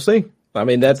 We'll see. I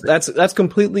mean, that's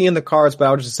completely in the cards, but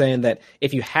I was just saying that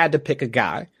if you had to pick a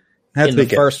guy in the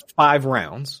first 5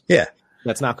 rounds,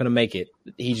 that's not going to make it.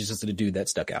 He just is the dude that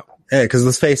stuck out. Yeah, because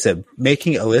let's face it,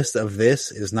 making a list of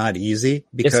this is not easy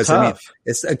because it's tough.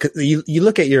 I mean, you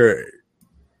look at your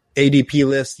ADP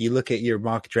list, you look at your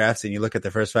mock drafts, and you look at the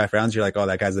first 5 rounds. You're like, oh,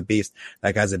 that guy's a beast.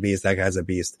 That guy's a beast. That guy's a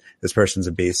beast. This person's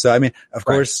a beast. So I mean, of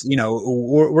course, you know,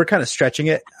 we're kind of stretching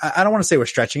it. I don't want to say we're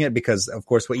stretching it because, of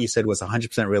course, what you said was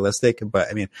 100% realistic. But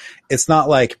I mean, it's not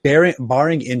like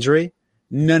barring injury,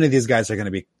 none of these guys are going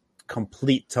to be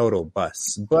complete total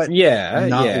busts, but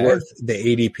not worth the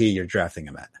ADP you're drafting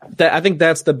him at. I think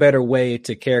that's the better way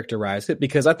to characterize it,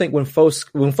 because I think when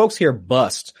folks hear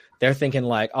bust, they're thinking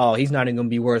like, oh, he's not even going to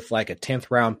be worth like a 10th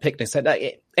round pick. They said,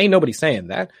 ain't nobody saying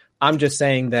that. I'm just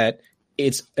saying that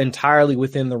it's entirely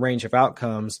within the range of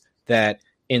outcomes that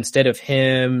instead of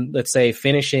him, let's say,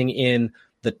 finishing in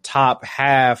the top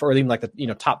half or even like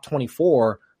the top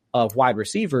 24 of wide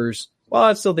receivers, well,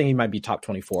 I still think he might be top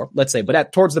 24, let's say,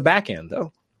 but towards the back end,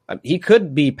 though, he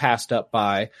could be passed up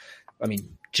by,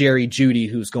 Jerry Jeudy,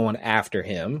 who's going after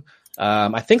him.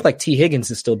 I think like T. Higgins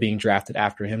is still being drafted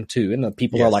after him too, and the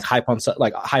people are like hype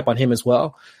on him as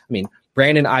well. I mean,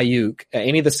 Brandon Ayuk,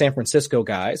 any of the San Francisco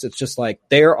guys, it's just like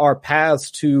there are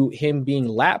paths to him being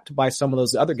lapped by some of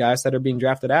those other guys that are being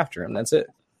drafted after him. That's it.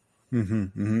 Mm-hmm,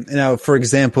 mm-hmm. Now, for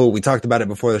example, we talked about it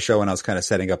before the show when I was kind of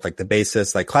setting up like the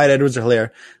basis, like Clyde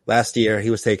Edwards-Helaire last year, he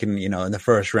was taken, in the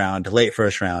first round, late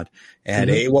first round. And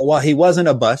while he wasn't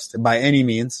a bust by any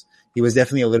means, he was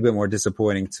definitely a little bit more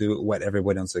disappointing to what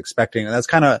everybody else was expecting. And that's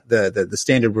kind of the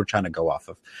standard we're trying to go off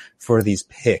of for these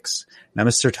picks. Now,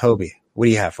 Mr. Toby, what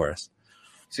do you have for us?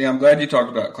 See, I'm glad you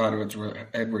talked about Clyde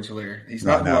Edwards-Helaire. He's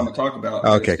not the one to talk about.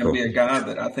 Okay, it's going to be a guy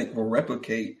that I think will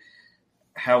replicate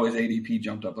how his ADP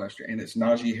jumped up last year, and it's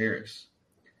Najee Harris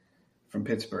from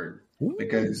Pittsburgh.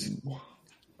 Because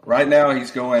right now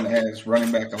he's going as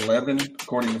running back 11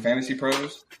 according to Fantasy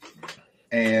Pros,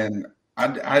 and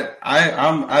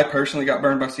I personally got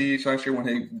burned by CEH last year when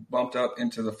he bumped up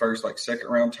into the first second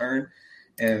round turn,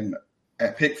 and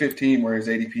at pick 15 where his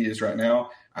ADP is right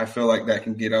now, I feel like that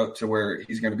can get up to where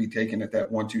he's going to be taken at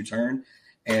that 1-2 turn,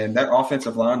 and that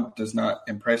offensive line does not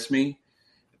impress me.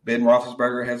 Ben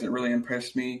Roethlisberger hasn't really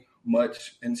impressed me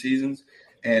much in seasons.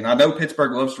 And I know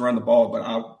Pittsburgh loves to run the ball, but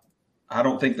I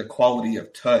don't think the quality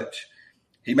of touch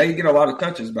 – he may get a lot of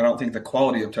touches, but I don't think the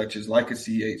quality of touches like a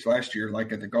CH last year,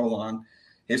 like at the goal line,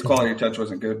 his quality of touch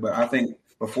wasn't good. But I think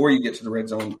before you get to the red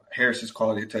zone, Harris's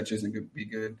quality of touch isn't going to be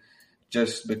good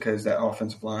just because that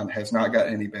offensive line has not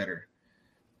gotten any better.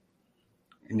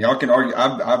 And y'all can argue –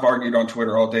 I've argued on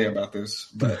Twitter all day about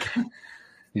this, but –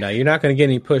 No, you're not going to get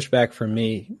any pushback from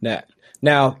me.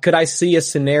 Now, could I see a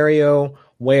scenario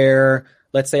where,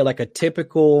 let's say, like a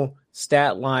typical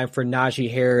stat line for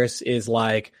Najee Harris is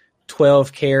like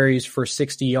 12 carries for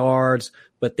 60 yards,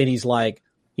 but then he's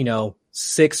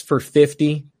 6 for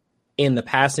 50 in the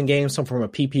passing game. So from a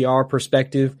PPR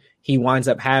perspective, he winds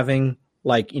up having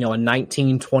a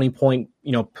 19, 20 point,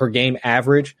 per game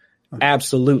average.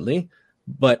 Absolutely.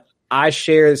 But I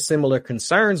share similar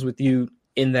concerns with you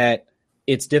in that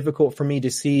it's difficult for me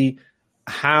to see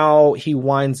how he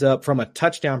winds up from a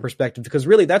touchdown perspective, because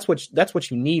really that's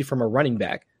what you need from a running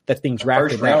back that's being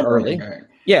drafted that early.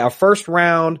 Yeah, a first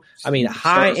round,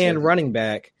 high end running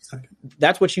back.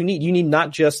 That's what you need. You need not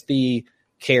just the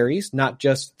carries, not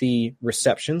just the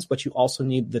receptions, but you also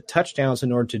need the touchdowns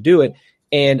in order to do it.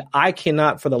 And I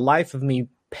cannot for the life of me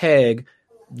peg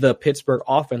the Pittsburgh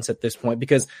offense at this point,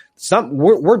 because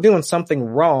we're doing something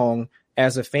wrong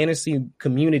as a fantasy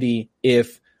community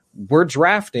if we're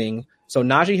drafting. So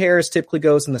Najee Harris typically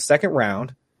goes in the second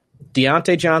round.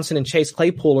 Deontay Johnson and Chase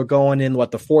Claypool are going in the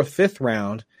 4th, 5th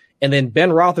round. And then Ben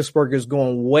Roethlisberger is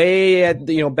going way at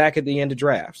back at the end of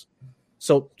drafts.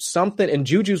 So something, and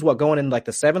Juju's going in the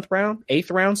 7th round,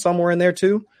 8th round, somewhere in there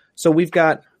too. So we've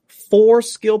got 4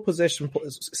 skill position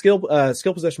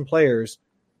players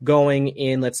going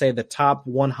in, let's say, the top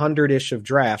 100-ish of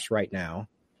drafts right now.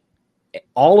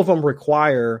 All of them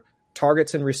require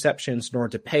targets and receptions in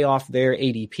order to pay off their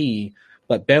ADP,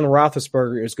 but Ben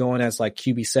Roethlisberger is going as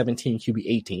QB 17, QB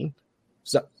 18.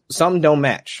 So something don't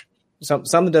match.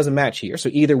 Something doesn't match here. So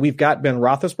either we've got Ben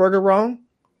Roethlisberger wrong,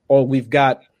 or we've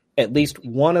got at least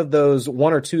one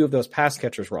or two of those pass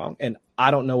catchers wrong, and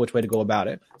I don't know which way to go about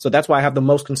it. So that's why I have the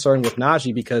most concern with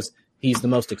Najee, because he's the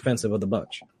most expensive of the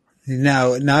bunch.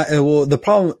 Now, the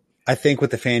problem I think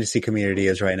with the fantasy community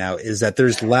is right now is that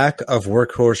there's lack of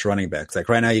workhorse running backs. Like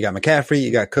right now, you got McCaffrey,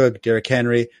 you got Cook, Derrick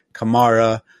Henry,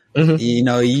 Kamara. Mm-hmm. You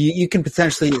know, you can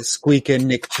potentially squeak in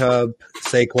Nick Chubb,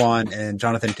 Saquon, and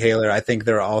Jonathan Taylor. I think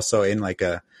they're also in like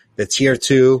the tier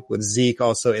 2 with Zeke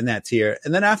also in that tier.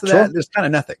 And then after that, there's kind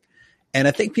of nothing. And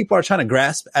I think people are trying to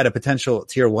grasp at a potential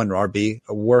tier 1 RB,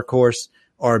 a workhorse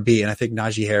RB. And I think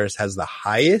Najee Harris has the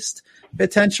highest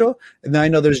potential. And then I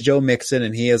know there's Joe Mixon,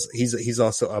 and he's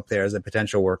also up there as a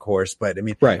potential workhorse. But I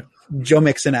mean, right. Joe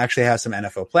Mixon actually has some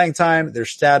NFL playing time.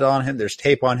 There's stat on him. There's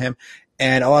tape on him.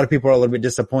 And a lot of people are a little bit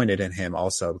disappointed in him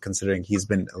also, considering he's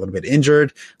been a little bit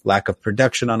injured, lack of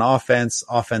production on offense,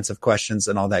 offensive questions,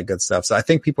 and all that good stuff. So I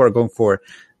think people are going for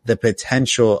the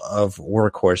potential of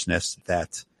workhorseness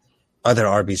that other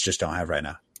RBs just don't have right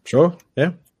now. Sure.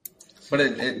 Yeah.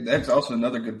 But that's also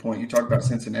another good point. You talk about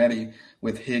Cincinnati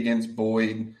with Higgins,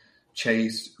 Boyd,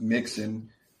 Chase, Mixon,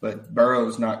 but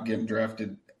Burrow's not getting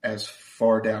drafted as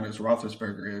far down as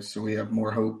Roethlisberger is. So we have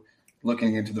more hope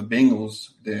looking into the Bengals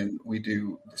than we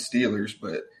do the Steelers.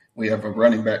 But we have a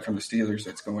running back from the Steelers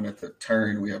that's going at the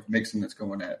turn. We have Mixon that's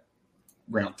going at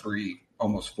round 3,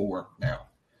 almost 4 now.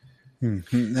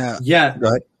 Yeah. Go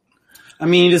ahead. I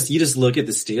mean, you just look at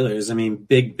the Steelers. I mean,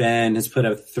 Big Ben has put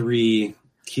up 3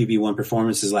 QB1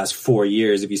 performances last 4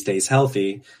 years if he stays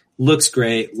healthy. Looks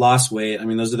great, lost weight. I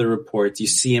mean, those are the reports. You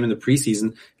see him in the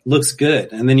preseason, looks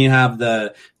good. And then you have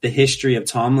the history of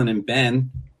Tomlin and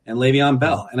Ben and Le'Veon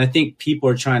Bell. And I think people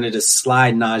are trying to just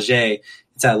slide Najee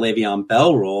into that Le'Veon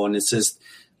Bell role. And it's just,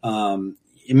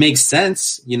 it makes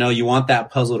sense. You know, you want that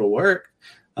puzzle to work.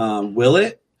 Will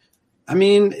it? I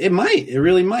mean, it might. It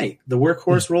really might. The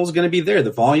workhorse role is going to be there.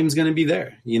 The volume is going to be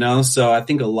there. You know, so I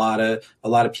think a lot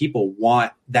of people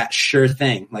want that sure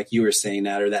thing, like you were saying,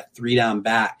 that, or that 3-down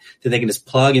back that they can just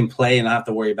plug and play and not have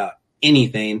to worry about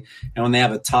anything. And when they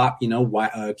have a top, you know,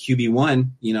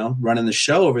 QB1, you know, running the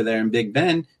show over there in Big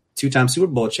Ben, 2-time Super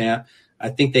Bowl champ, I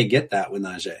think they get that with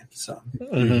Najee. So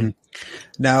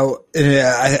now,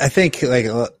 I think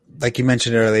like you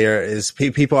mentioned earlier, is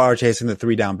people are chasing the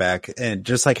 3-down back, and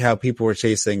just like how people were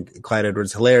chasing Clyde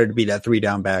Edwards-Helaire to be that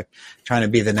 3-down back, trying to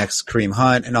be the next Kareem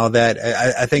Hunt and all that.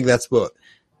 I think that's what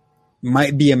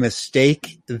might be a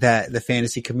mistake that the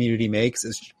fantasy community makes,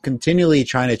 is continually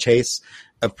trying to chase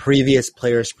a previous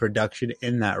player's production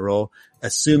in that role,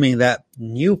 assuming that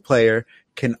new player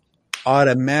can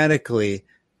automatically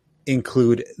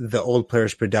include the old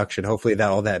player's production. Hopefully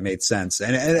all that made sense.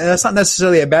 And that's not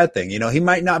necessarily a bad thing. You know, he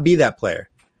might not be that player,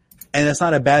 and that's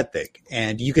not a bad thing.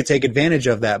 And you could take advantage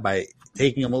of that by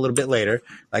taking him a little bit later.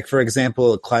 Like, for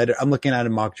example, Clyde, I'm looking at a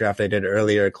mock draft I did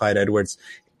earlier, Clyde Edwards.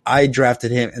 I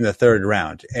drafted him in the 3rd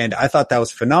round, and I thought that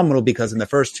was phenomenal because in the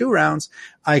first 2 rounds,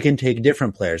 I can take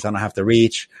different players. I don't have to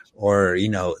reach or, you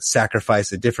know,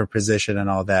 sacrifice a different position and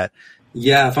all that.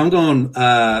 Yeah, if I'm going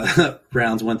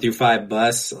rounds 1 through 5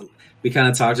 bus, we kind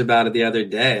of talked about it the other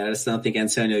day. I just don't think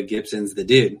Antonio Gibson's the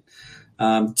dude.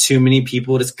 Too many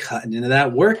people just cutting into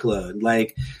that workload.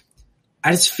 Like,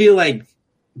 I just feel like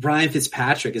Ryan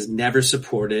Fitzpatrick has never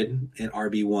supported an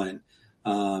RB1.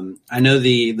 I know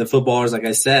the footballers, like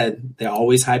I said, they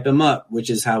always hype him up, which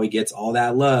is how he gets all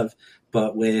that love.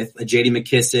 But with a J.D.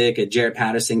 McKissick, a Jarrett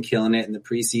Patterson killing it in the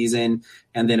preseason,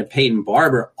 and then a Peyton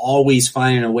Barber always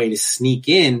finding a way to sneak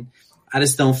in, I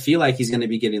just don't feel like he's going to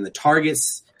be getting the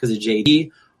targets because of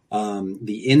J.D.,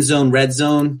 the end zone, red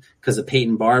zone because of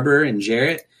Peyton Barber and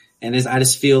Jarrett. And I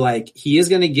just feel like he is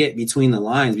going to get between the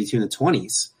lines, between the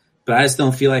 20s. But I just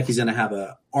don't feel like he's going to have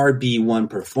a RB1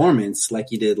 performance like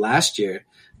he did last year,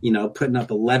 you know, putting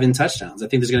up 11 touchdowns. I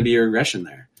think there's going to be a regression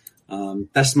there.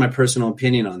 That's my personal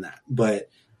opinion on that. But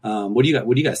what do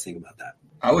you guys think about that?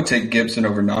 I would take Gibson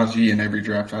over Najee in every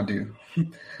draft I do.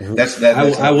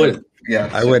 I would. Yeah,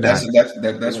 I would.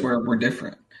 That's where we're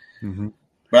different. Mm-hmm.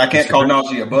 But I can't call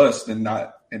Najee a bust and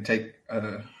take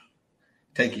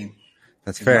him.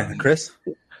 That's fair, Chris.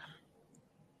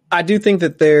 I do think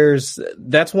that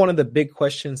that's one of the big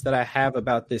questions that I have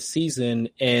about this season,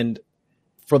 and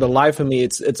for the life of me,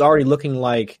 it's already looking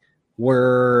like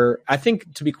I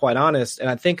think, to be quite honest, and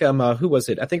I think who was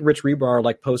it? I think Rich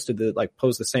Rebar posed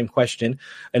the same question.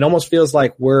 It almost feels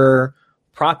like we're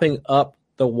propping up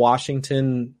the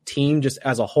Washington team just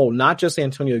as a whole, not just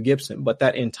Antonio Gibson, but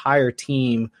that entire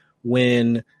team,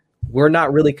 when we're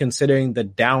not really considering the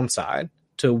downside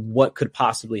to what could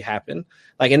possibly happen.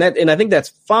 And I think that's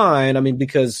fine. I mean,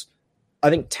 because I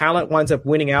think talent winds up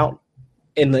winning out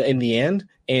in the end,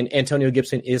 and Antonio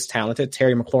Gibson is talented.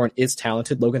 Terry McLaurin is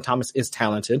talented. Logan Thomas is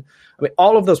talented. I mean,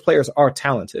 all of those players are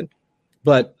talented,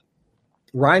 but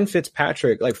Ryan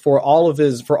Fitzpatrick, like for all of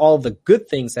the good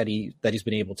things that he's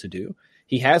been able to do,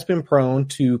 he has been prone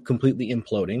to completely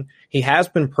imploding. He has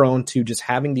been prone to just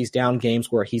having these down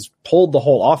games where he's pulled the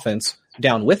whole offense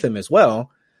down with him as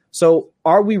well. So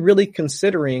are we really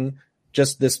considering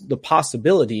just the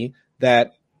possibility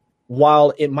that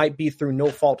while it might be through no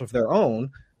fault of their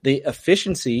own, the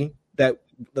efficiency that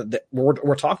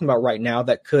we're talking about right now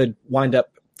that could wind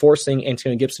up forcing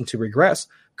Antonio Gibson to regress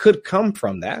could come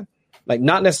from that? Like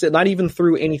not necessarily, not even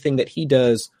through anything that he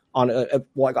does not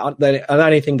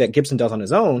anything that Gibson does on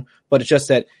his own, but it's just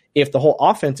that if the whole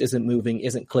offense isn't moving,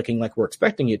 isn't clicking like we're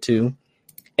expecting it to,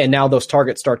 and now those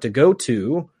targets start to go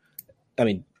to,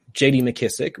 J.D.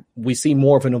 McKissic, we see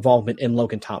more of an involvement in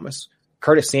Logan Thomas.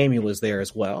 Curtis Samuel is there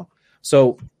as well.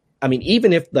 So,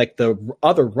 even if like the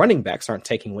other running backs aren't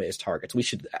taking away his targets, we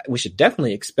should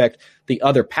definitely expect the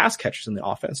other pass catchers in the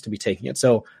offense to be taking it.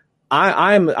 So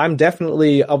I'm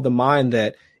definitely of the mind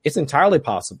that it's entirely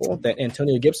possible that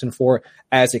Antonio Gibson, for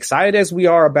as excited as we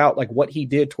are about like what he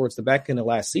did towards the back end of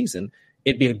last season,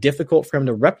 it'd be difficult for him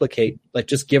to replicate, like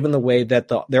just given the way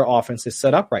that their offense is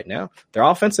set up right now. Their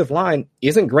offensive line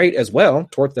isn't great as well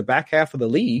towards the back half of the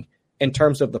league in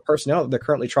terms of the personnel that they're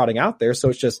currently trotting out there. So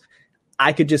it's just,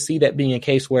 I could just see that being a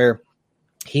case where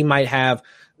he might have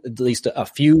at least a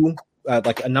few,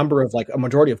 like a number of like a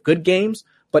majority of good games,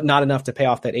 but not enough to pay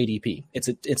off that ADP.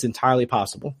 It's entirely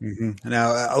possible. Mm-hmm.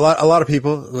 Now, a lot of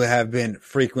people who have been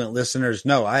frequent listeners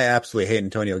know I absolutely hate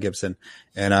Antonio Gibson,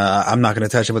 and I'm not going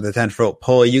to touch him with a 10-foot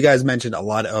pole. You guys mentioned a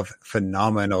lot of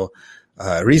phenomenal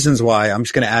reasons why. I'm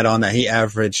just going to add on that he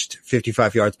averaged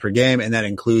 55 yards per game, and that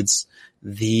includes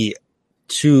the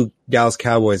 2 Dallas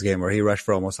Cowboys game where he rushed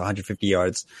for almost 150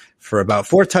 yards for about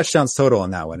 4 touchdowns total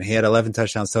in that one. He had 11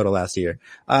 touchdowns total last year.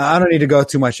 I don't need to go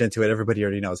too much into it. Everybody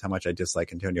already knows how much I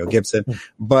dislike Antonio Gibson,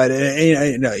 but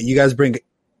you guys bring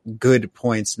good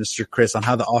points, Mr. Chris, on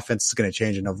how the offense is going to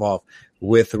change and evolve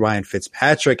with Ryan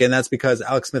Fitzpatrick. And that's because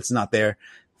Alex Smith's not there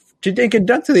to dink and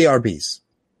dunk to the RBs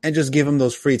and just give him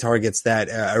those free targets that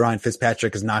Ryan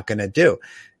Fitzpatrick is not going to do.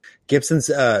 Gibson's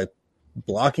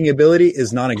blocking ability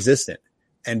is non-existent.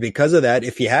 And because of that,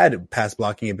 if he had pass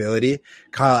blocking ability,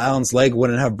 Kyle Allen's leg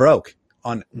wouldn't have broke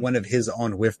on one of his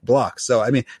own whiff blocks. So,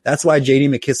 that's why J.D.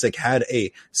 McKissic had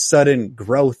a sudden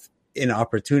growth in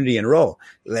opportunity and role.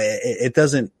 It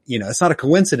doesn't, it's not a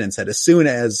coincidence that as soon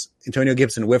as Antonio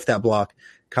Gibson whiffed that block,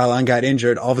 Kyle Allen got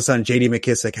injured. All of a sudden, J.D.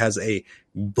 McKissic has a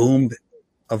boom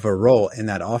of a role in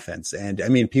that offense. And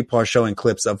people are showing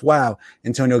clips of, wow,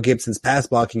 Antonio Gibson's pass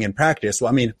blocking in practice.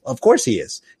 Well, of course he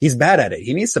is. He's bad at it.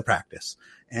 He needs to practice.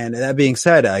 And that being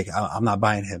said, I'm not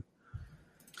buying him.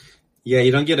 Yeah,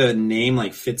 you don't get a name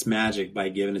like Fitzmagic by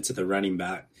giving it to the running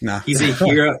back. Nah. He's a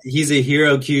hero. He's a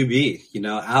hero QB.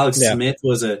 Alex Smith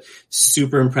was a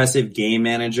super impressive game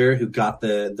manager who got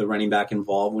the running back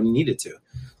involved when he needed to.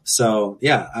 So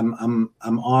yeah, I'm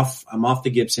off the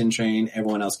Gibson train.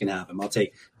 Everyone else can have him. I'll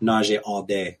take Najee all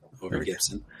day over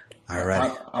Gibson. All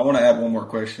right. I want to add one more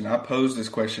question. I posed this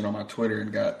question on my Twitter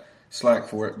and got slack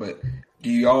for it, but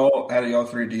out of y'all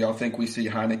three, do y'all think we see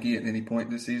Heineke at any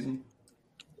point this season?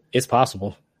 It's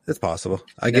possible. It's possible.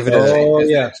 I give it does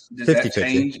 50-50. that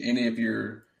change any of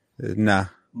your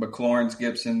McLaurin's,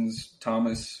 Gibson's,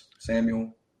 Thomas,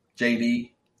 Samuel, JD?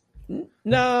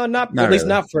 No, not at least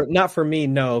really. not for me.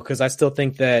 No, because I still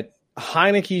think that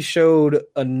Heineke showed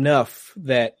enough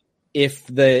that if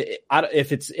it's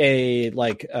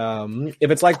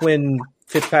like when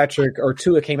Fitzpatrick or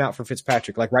Tua came out for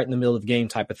Fitzpatrick, like right in the middle of the game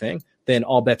type of thing, then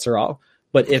all bets are off.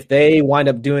 But if they wind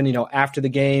up doing, after the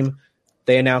game,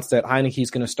 they announce that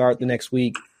Heineke's going to start the next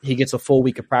week, he gets a full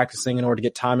week of practicing in order to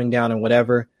get timing down and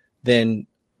whatever, then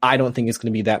I don't think it's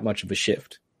going to be that much of a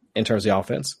shift in terms of the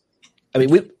offense.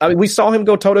 We saw him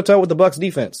go toe to toe with the Bucs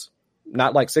defense,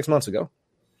 not like 6 months ago.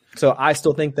 So I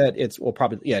still think that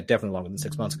definitely longer than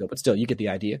 6 months ago, but still, you get the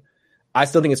idea. I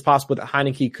still think it's possible that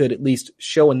Heineke could at least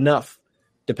show enough,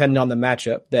 depending on the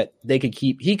matchup, that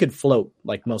he could float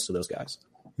like most of those guys.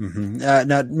 Mm-hmm.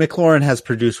 Now, McLaurin has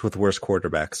produced with worse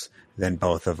quarterbacks than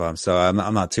both of them, so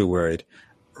I'm not too worried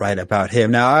about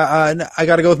him. Now, I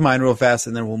got to go with mine real fast,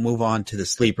 and then we'll move on to the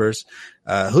sleepers.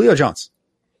 Julio Jones.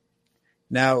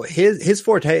 Now, his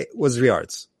forte was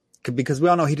yards, because we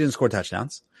all know he didn't score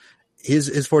touchdowns.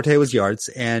 His forte was yards,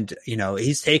 and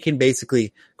he's taken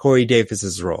basically Corey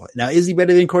Davis's role. Now, is he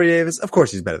better than Corey Davis? Of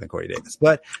course he's better than Corey Davis,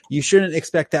 but you shouldn't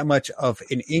expect that much of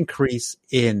an increase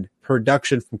in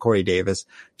production from Corey Davis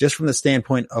just from the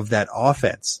standpoint of that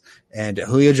offense. And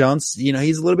Julio Jones,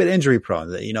 he's a little bit injury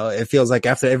prone. It feels like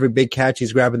after every big catch,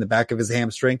 he's grabbing the back of his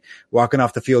hamstring, walking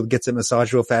off the field, gets it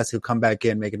massaged real fast. He'll come back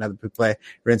in, make another big play,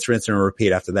 rinse, and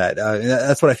repeat after that.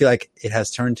 That's what I feel like it has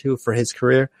turned to for his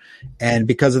career. And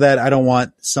because of that, I don't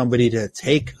want somebody to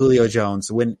take Julio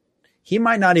Jones when he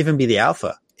might not even be the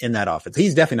alpha in that offense.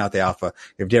 He's definitely not the alpha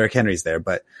if Derrick Henry's there,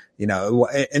 but in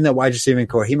the wide receiving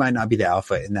core, he might not be the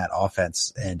alpha in that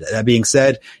offense. And that being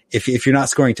said, if you're not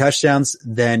scoring touchdowns,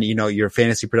 then, your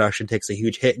fantasy production takes a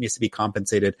huge hit and needs to be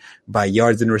compensated by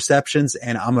yards and receptions.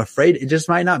 And I'm afraid it just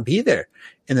might not be there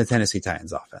in the Tennessee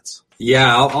Titans offense.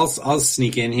 Yeah, I'll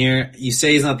sneak in here. You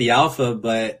say he's not the alpha,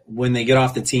 but when they get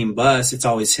off the team bus, it's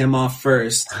always him off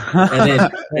first,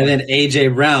 and then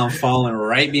AJ Brown following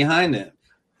right behind him.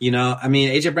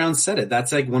 AJ Brown said it.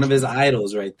 That's like one of his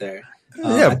idols right there.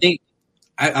 I think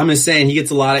I'm just saying he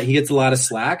gets a lot of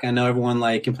slack. I know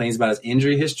everyone complains about his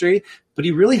injury history, but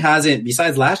he really hasn't.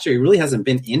 Besides last year, he really hasn't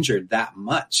been injured that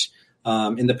much.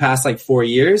 In the past 4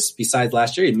 years, besides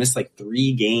last year, he missed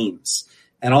 3 games.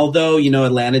 And although,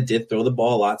 Atlanta did throw the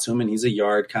ball a lot to him and he's a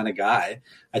yard kind of guy,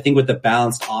 I think with the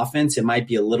balanced offense, it might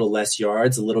be a little less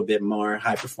yards, a little bit more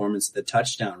high performance in the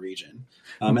touchdown region.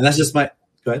 And that's just go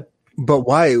ahead. But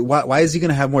why is he going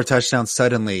to have more touchdowns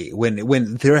suddenly when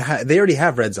they already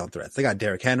have red zone threats? They got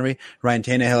Derrick Henry. Ryan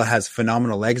Tannehill has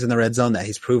phenomenal legs in the red zone that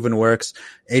he's proven works.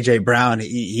 AJ Brown,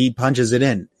 he punches it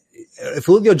in. If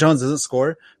Julio Jones doesn't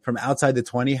score from outside the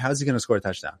 20, how's he going to score a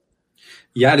touchdown?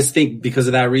 Yeah, I just think because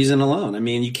of that reason alone. I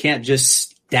mean, you can't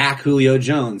just stack Julio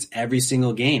Jones every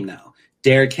single game now.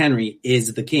 Derrick Henry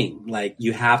is the king.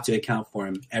 You have to account for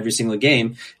him every single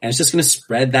game, and it's just going to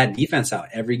spread that defense out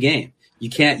every game. You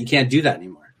can't do that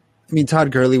anymore. I mean,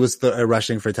 Todd Gurley was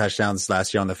rushing for touchdowns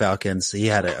last year on the Falcons. He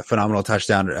had a phenomenal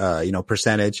touchdown,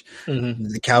 percentage.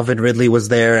 Mm-hmm. Calvin Ridley was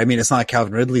there. I mean, it's not like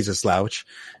Calvin Ridley's a slouch.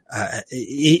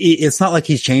 It's not like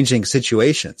he's changing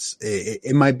situations.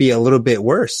 It might be a little bit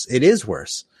worse. It is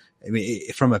worse. I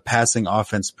mean, from a passing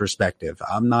offense perspective,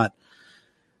 I'm not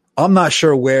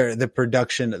sure where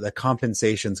the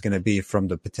compensation is going to be from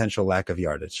the potential lack of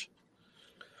yardage.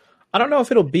 I don't know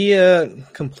if it'll be a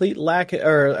complete lack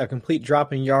or a complete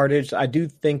drop in yardage. I do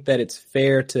think that it's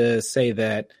fair to say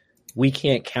that we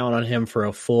can't count on him for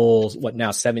a full,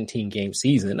 17 game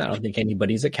season. I don't think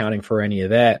anybody's accounting for any of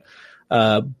that.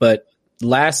 But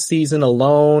last season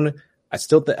alone, I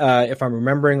still, if I'm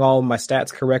remembering all of my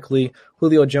stats correctly,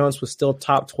 Julio Jones was still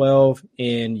top 12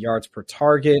 in yards per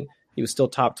target. He was still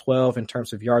top 12 in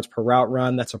terms of yards per route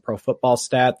run. That's a Pro Football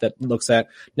stat that looks at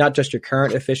not just your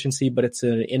current efficiency, but it's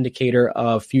an indicator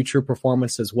of future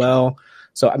performance as well.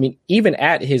 So, I mean, even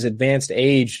at his advanced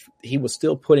age, he was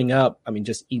still putting up,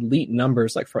 just elite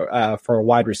numbers for a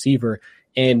wide receiver.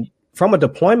 And from a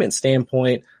deployment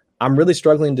standpoint, I'm really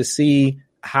struggling to see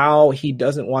how he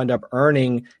doesn't wind up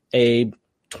earning a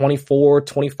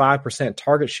 24-25%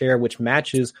 target share, which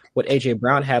matches what AJ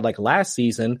Brown had last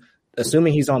season,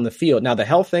 assuming he's on the field. Now, the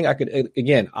health thing, I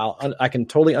can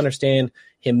totally understand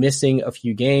him missing a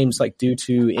few games due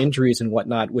to injuries and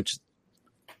whatnot, which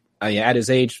at his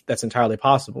age, that's entirely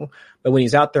possible. But when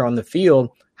he's out there on the field,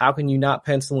 how can you not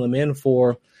pencil him in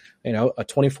for, a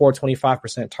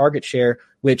 24-25% target share,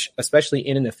 which especially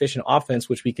in an efficient offense,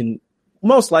 which we can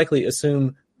most likely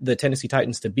assume the Tennessee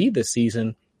Titans to be this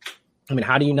season. I mean,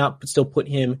 how do you not still put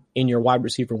him in your wide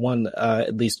receiver one,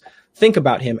 at least think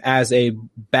about him as a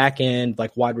back end,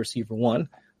 wide receiver one?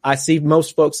 I see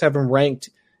most folks have him ranked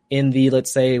in the,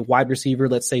 let's say, wide receiver,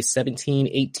 17,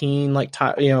 18,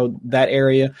 that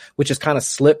area, which has kind of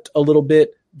slipped a little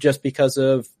bit just because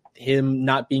of him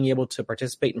not being able to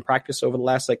participate in practice over the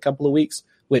last couple of weeks,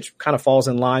 which kind of falls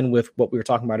in line with what we were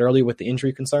talking about earlier with the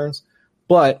injury concerns.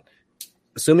 But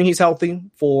assuming he's healthy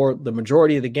for the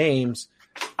majority of the games,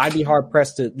 I'd be hard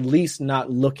pressed to at least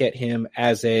not look at him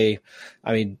as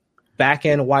back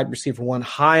end wide receiver one,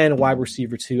 high end wide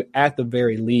receiver two at the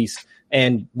very least.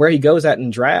 And where he goes at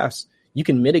in drafts, you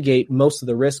can mitigate most of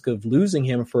the risk of losing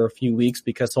him for a few weeks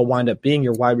because he'll wind up being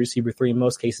your wide receiver three in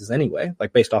most cases anyway,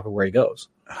 based off of where he goes.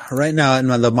 Right now in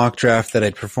the mock draft that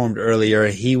I performed earlier,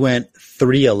 he went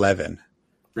 3-11.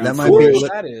 That might be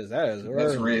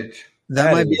that's rich.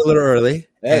 That might be a little early.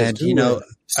 And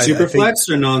super flex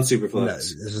or non-super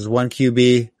flex? No, this is one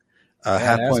QB,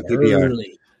 half point PPR.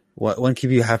 Early. One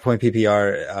QB, half point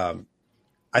PPR.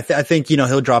 I think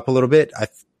he'll drop a little bit.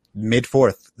 Mid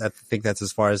fourth. I think that's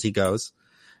as far as he goes.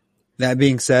 That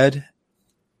being said,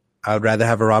 I would rather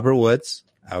have a Robert Woods.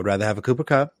 I would rather have a Cooper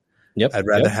Kupp. Yep. I'd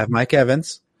rather have Mike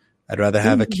Evans. I'd rather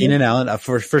have a Keenan Allen.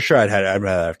 For sure, I'd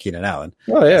rather have Keenan Allen.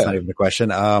 Oh yeah, that's not even the question.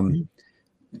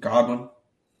 Godwin.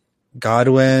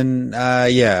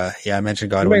 Yeah, I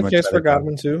mentioned Godwin. You make case for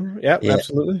Godwin too. Yep, yeah,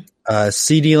 absolutely.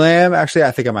 CD Lamb. Actually,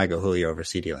 I think I might go Julio over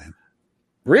CD Lamb.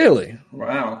 Really?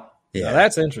 Wow. Yeah, now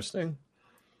that's interesting.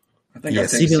 I think I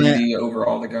take CD over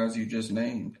all the guys you just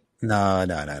named. No.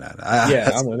 Yeah,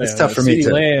 it's tough for me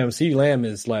too. CD Lamb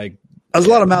is like there's a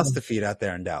lot of mouths to feed out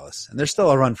there in Dallas, and they're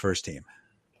still a run first team.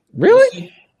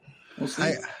 Really? We'll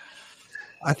see.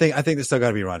 I think they still got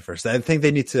to be run first. I think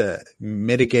they need to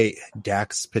mitigate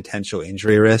Dak's potential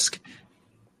injury risk.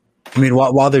 I mean,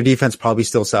 while their defense probably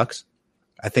still sucks,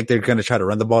 I think they're going to try to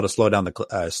run the ball to slow down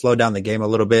the game a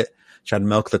little bit, try to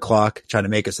milk the clock, try to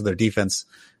make it so their defense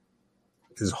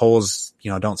his holes,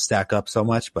 don't stack up so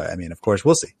much. But I mean, of course,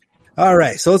 we'll see. All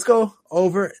right, so let's go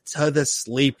over to the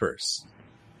sleepers.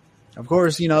 Of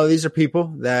course, these are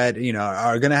people that,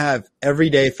 are going to have every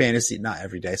week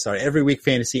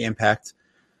fantasy impact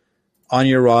on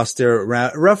your roster,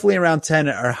 roughly around 10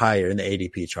 or higher in the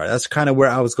ADP chart. That's kind of where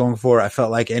I was going for. I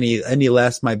felt like any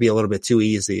less might be a little bit too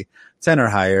easy. 10 or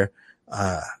higher.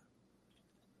 I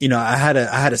had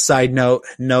a side note.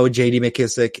 No, JD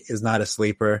McKissick is not a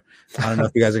sleeper. I don't know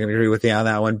if you guys are going to agree with me on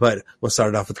that one, but we'll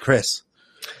start it off with Chris.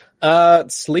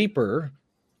 Sleeper.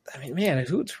 I mean, man,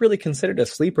 who's really considered a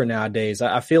sleeper nowadays?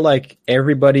 I feel like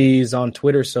everybody's on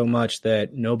Twitter so much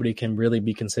that nobody can really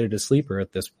be considered a sleeper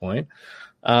at this point.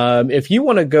 If you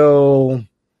want to go,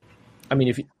 I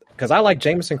mean, because I like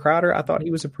Jamison Crowder, I thought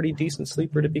he was a pretty decent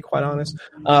sleeper, to be quite honest.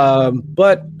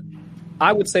 But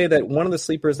I would say that one of the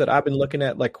sleepers that I've been looking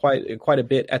at like quite a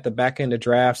bit at the back end of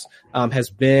drafts has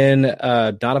been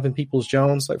Donovan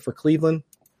Peoples-Jones, like for Cleveland.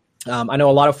 I know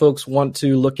a lot of folks want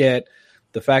to look at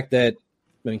the fact that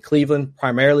Cleveland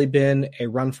primarily been a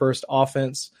run-first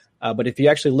offense, but if you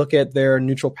actually look at their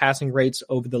neutral passing rates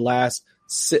over the last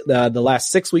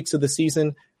 6 weeks of the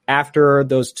season, after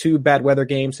those two bad weather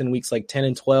games in weeks like 10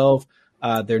 and 12,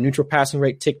 their neutral passing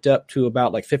rate ticked up to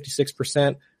about like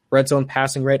 56%. Red zone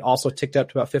passing rate also ticked up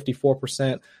to about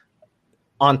 54%.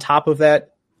 On top of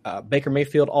that, Baker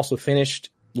Mayfield also finished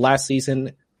last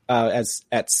season as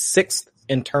at 6th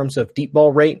in terms of deep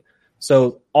ball rate.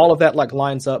 So all of that like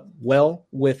lines up well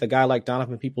with a guy like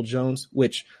Donovan Peoples-Jones,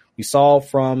 which we saw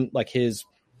from like his,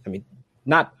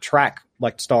 not track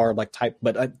like star like type,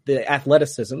 but the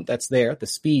athleticism that's there, the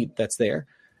speed that's there.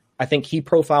 I think he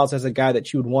profiles as a guy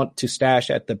that you would want to stash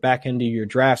at the back end of your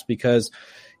drafts, because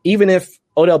even if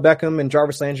Odell Beckham and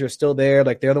Jarvis Landry are still there,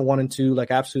 like they're the 1 and 2, like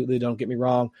absolutely, don't get me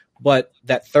wrong, but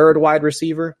that third wide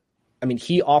receiver,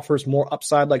 he offers more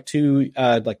upside to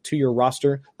your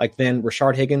roster than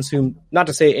Rashard Higgins, who, not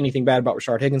to say anything bad about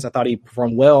Rashard Higgins, I thought he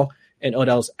performed well in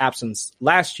Odell's absence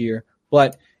last year.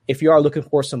 But if you are looking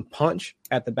for some punch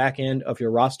at the back end of your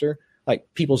roster,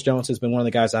 like Peoples-Jones has been one of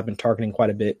the guys I've been targeting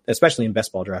quite a bit, especially in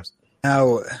best ball drafts.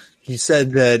 Now, you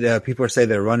said that people are saying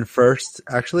they run first.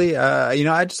 Actually,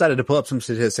 I decided to pull up some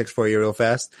statistics for you real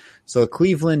fast. So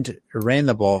Cleveland ran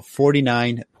the ball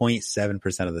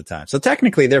 49.7% of the time. So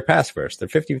technically they're pass first. They're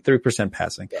 53%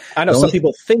 passing. I know some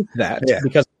people think that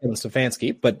because of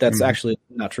Stefanski, but that's actually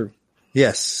not true.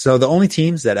 Yes. So the only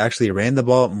teams that actually ran the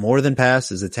ball more than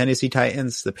pass is the Tennessee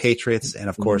Titans, the Patriots, and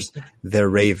of course the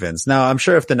Ravens. Now, I'm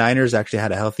sure if the Niners actually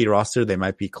had a healthy roster, they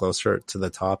might be closer to the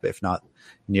top, if not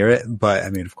near it. But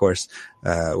of course,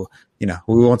 we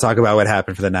won't talk about what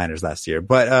happened for the Niners last year.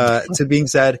 But to being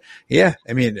said,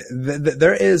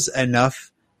 there is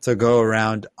enough to go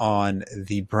around on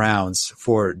the Browns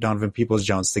for Donovan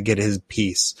Peoples-Jones to get his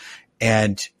piece.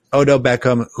 And Odell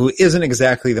Beckham, who isn't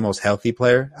exactly the most healthy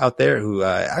player out there, who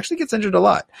actually gets injured a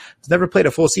lot. He's never played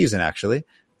a full season, actually.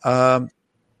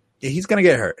 He's going to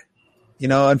get hurt.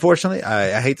 Unfortunately,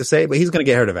 I hate to say it, but he's going to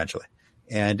get hurt eventually.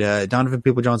 And Donovan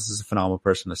Peoples-Jones is a phenomenal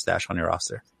person to stash on your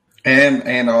roster.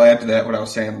 And I'll add to that what I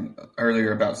was saying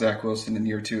earlier about Zach Wilson in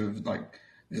year 2 of like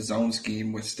the zone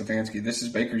scheme with Stefanski. This is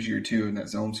Baker's year 2 in that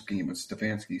zone scheme with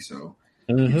Stefanski. So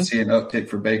you can see an uptick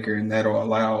for Baker, and that'll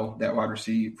allow that wide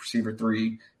receiver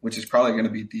 3, which is probably going to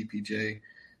be DPJ,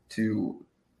 to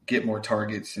get more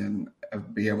targets and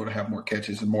be able to have more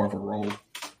catches and more of a role.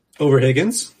 Over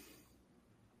Higgins?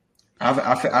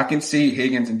 I can see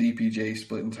Higgins and DPJ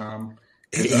splitting time.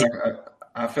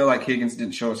 I feel like Higgins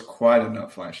didn't show us quite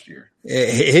enough last year.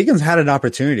 Higgins had an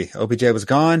opportunity. OBJ was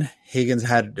gone. Higgins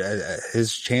had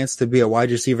his chance to be a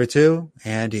wide receiver too,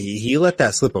 and he let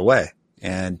that slip away.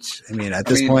 And at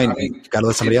this point, you got to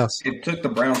let somebody else. It took the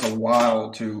Browns a while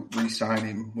to re-sign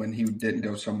him when he didn't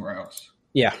go somewhere else.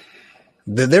 Yeah.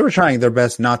 They were trying their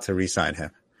best not to re-sign him.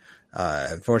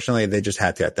 Unfortunately, they just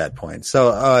had to at that point.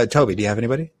 So, Toby, do you have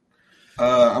anybody?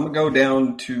 I'm gonna go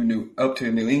down up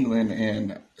to New England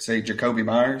and say Jacoby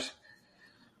Myers.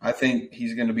 I think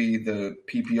he's going to be the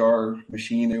PPR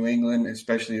machine in New England,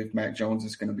 especially if Mac Jones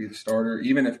is going to be the starter.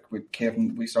 Even if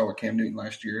we saw with Cam Newton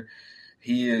last year,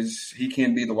 he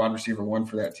can be the wide receiver one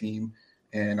for that team.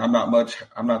 And I'm not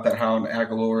that high on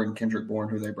Aguilar and Kendrick Bourne,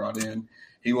 who they brought in.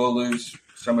 He will lose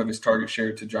some of his target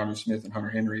share to Jonnu Smith and Hunter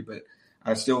Henry, but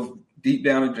I still deep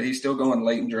down he's still going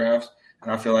late in drafts,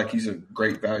 and I feel like he's a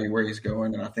great value where he's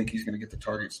going, and I think he's going to get the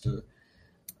targets to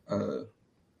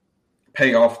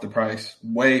pay off the price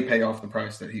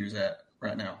that he was at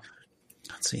right now.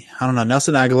 Let's see. I don't know.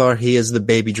 Nelson Aguilar, he is the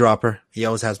baby dropper. He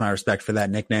always has my respect for that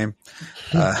nickname.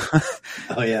 Oh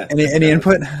yeah. Any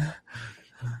input?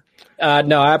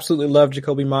 No, I absolutely love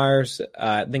Jacoby Myers.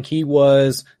 I think he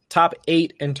was top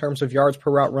 8 in terms of yards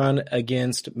per route run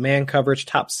against man coverage,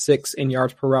 top 6 in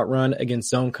yards per route run against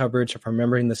zone coverage, if I'm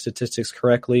remembering the statistics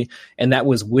correctly. And that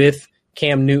was with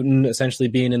Cam Newton essentially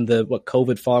being in the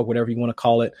COVID fog, whatever you want to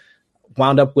call it.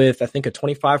 Wound up with, I think, a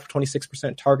 25 or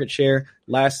 26% target share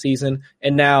last season.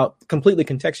 And now completely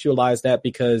contextualize that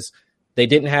because they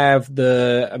didn't have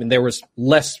there was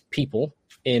less people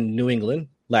in New England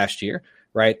last year,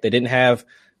 right? They didn't have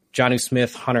Jonnu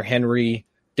Smith, Hunter Henry,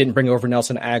 didn't bring over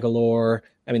Nelson Aguilar.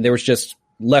 There was just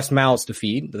less mouths to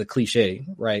feed, the cliche,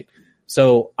 right?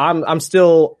 So I'm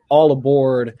still all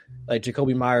aboard like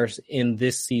Jacoby Myers in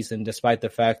this season, despite the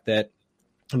fact that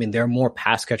there are more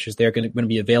pass catchers there going to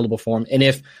be available for him. And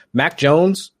if Mac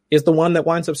Jones is the one that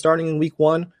winds up starting in week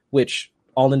 1, which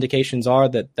all indications are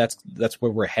that's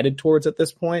where we're headed towards at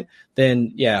this point,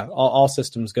 then yeah, all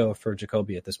systems go for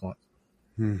Jacoby at this point.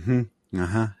 Mm-hmm.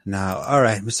 Now, all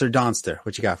right, Mr. Donster,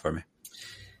 what you got for me?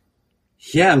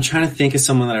 Yeah, I'm trying to think of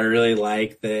someone that I really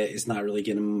like that is not really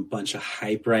getting a bunch of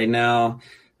hype right now.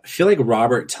 I feel like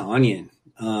Robert Tonyan,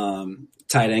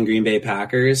 tight end Green Bay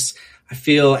Packers. I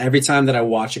feel every time that I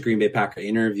watch a Green Bay Packer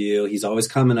interview, he's always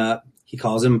coming up. He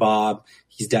calls him Bob.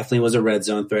 He definitely was a red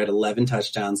zone threat, 11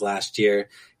 touchdowns last year.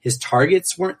 His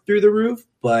targets weren't through the roof,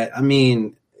 but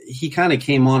he kind of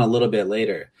came on a little bit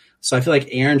later. So I feel like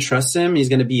Aaron trusts him. He's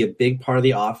going to be a big part of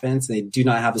the offense, and they do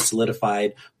not have a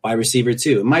solidified wide receiver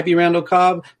too. It might be Randall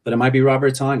Cobb, but it might be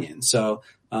Robert Tonyan. So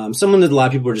someone that a lot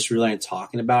of people are just really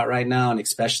talking about right now, and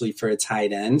especially for a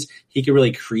tight end, he could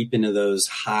really creep into those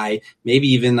high, maybe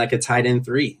even like a tight end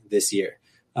 3 this year.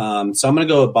 So I'm going to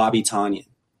go with Bobby Tonyan.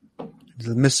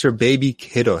 Mr. Baby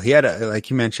Kittle. He had, like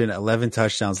you mentioned, 11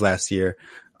 touchdowns last year.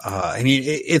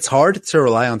 It's hard to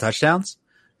rely on touchdowns,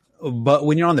 but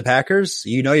when you're on the Packers,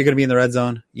 you're going to be in the red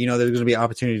zone. There's going to be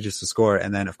opportunities to score.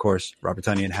 And then, of course, Robert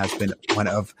Tonyan has been one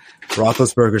of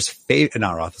Rodgers' favorite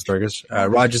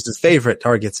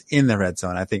targets in the red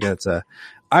zone. I think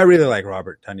I really like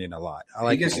Robert Tonyan a lot.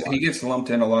 He gets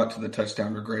lumped in a lot to the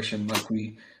touchdown regression, like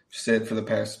we said for the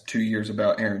past 2 years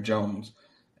about Aaron Jones,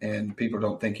 and people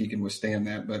don't think he can withstand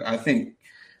that. But I think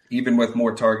even with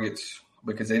more targets,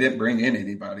 because they didn't bring in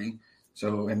anybody,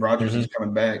 and Rodgers is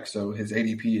coming back, so his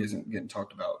ADP isn't getting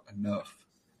talked about enough.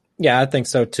 Yeah, I think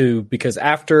so too. Because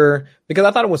I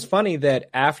thought it was funny that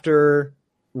after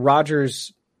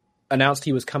Rodgers announced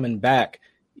he was coming back,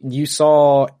 you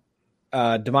saw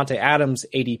Devontae Adams'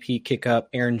 ADP kick up,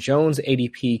 Aaron Jones'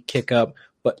 ADP kick up,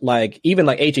 but even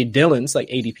AJ Dillon's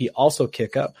ADP also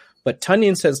kick up. But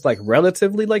Tonyan's has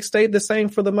relatively stayed the same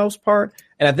for the most part.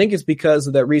 And I think it's because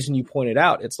of that reason you pointed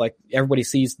out. It's everybody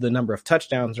sees the number of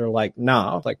touchdowns or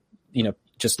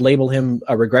just label him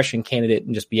a regression candidate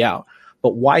and just be out.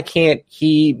 But why can't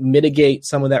he mitigate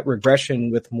some of that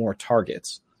regression with more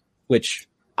targets? Which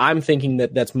I'm thinking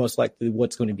that's most likely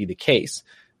what's going to be the case.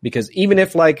 Because even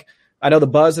if I know the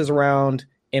buzz is around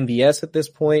MVS at this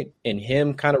point and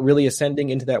him kind of really ascending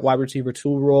into that wide receiver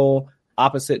 2 role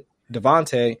opposite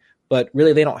Devontae, but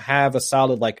really they don't have a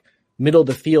solid middle of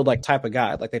the field type of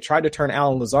guy. They tried to turn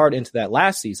Allen Lazard into that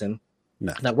last season.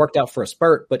 No. That worked out for a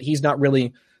spurt, but he's not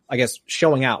really,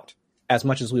 showing out as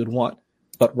much as we would want.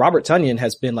 But Robert Tonyan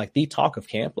has been the talk of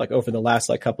camp over the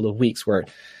last couple of weeks, where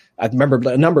I remember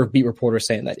a number of beat reporters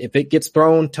saying that if it gets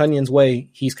thrown Tonyan's way,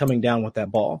 he's coming down with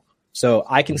that ball. So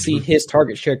I can see his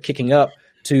target share kicking up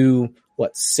to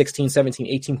 16, 17,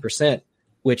 18%.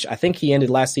 Which I think he ended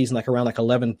last season around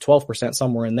 11, 12%,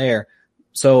 somewhere in there.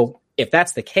 So if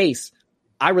that's the case,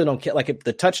 I really don't care. If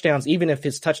the touchdowns, even if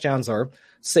his touchdowns are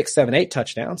 6, 7, 8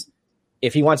 touchdowns,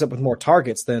 if he winds up with more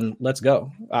targets, then let's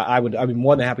go. I'd be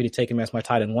more than happy to take him as my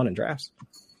tight end 1 in drafts.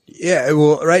 Yeah,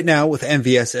 well, right now with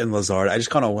MVS and Lazard, I just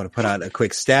kind of want to put out a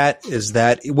quick stat is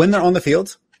that when they're on the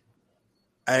field,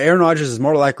 Aaron Rodgers is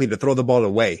more likely to throw the ball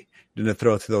away than to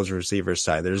throw to those receivers'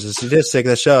 side. There's a statistic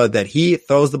that showed that he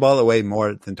throws the ball away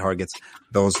more than targets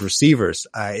those receivers.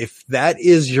 If that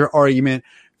is your argument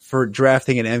for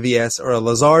drafting an MVS or a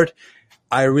Lazard,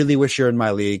 I really wish you're in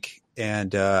my league.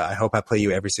 And I hope I play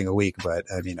you every single week. But,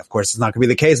 I mean, of course, it's not going to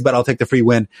be the case, but I'll take the free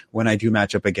win when I do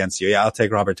match up against you. Yeah, I'll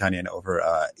take Robert Tonyan over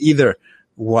either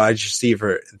wide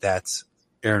receiver that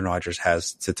Aaron Rodgers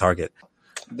has to target.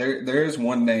 There is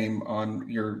one name on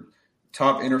your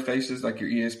top interfaces, like your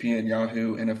ESPN,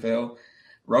 Yahoo, NFL.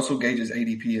 Russell Gage's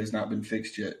ADP has not been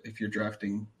fixed yet. If you're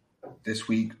drafting this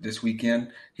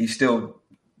weekend, he's still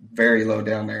very low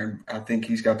down there. I think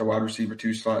he's got the wide receiver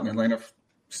 2 slot in Atlanta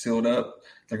sealed up.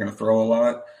 They're going to throw a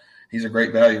lot. He's a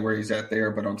great value where he's at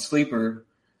there, but on Sleeper,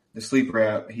 the Sleeper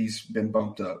app, he's been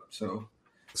bumped up.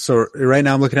 So right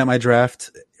now I'm looking at my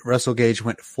draft. Russell Gage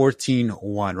went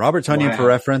 14-1. Robert Tonyan, for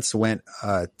reference, went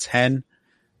 10-3.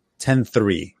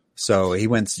 So he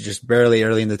went just barely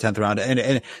early in the 10th round.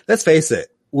 And let's face it,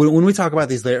 when we talk about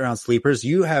these late round sleepers,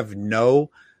 you have no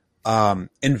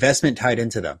investment tied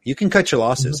into them. You can cut your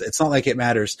losses. Mm-hmm. It's not like it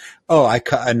matters. Oh, I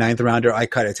cut a 9th rounder. I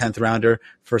cut a 10th rounder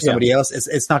for somebody else.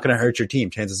 It's not going to hurt your team.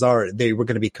 Chances are they were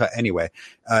going to be cut anyway.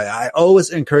 I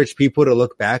always encourage people to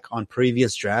look back on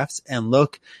previous drafts and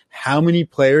look how many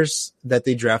players that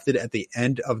they drafted at the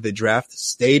end of the draft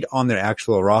stayed on their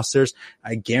actual rosters.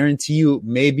 I guarantee you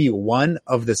maybe one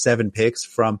of the 7 picks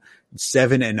from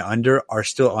 7 and under are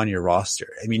still on your roster.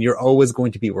 I mean, you're always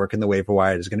going to be working the waiver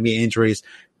wire. There's going to be injuries,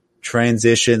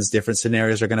 transitions, different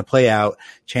scenarios are going to play out.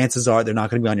 Chances are they're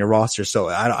not going to be on your roster. So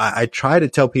I try to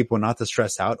tell people not to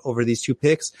stress out over these 2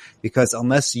 picks, because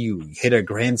unless you hit a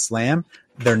grand slam,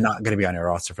 they're not going to be on your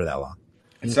roster for that long.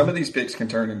 And some of these picks can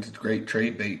turn into great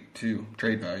trade bait too,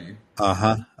 trade value.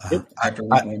 After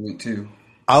week 1, week 2.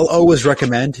 I'll always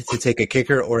recommend to take a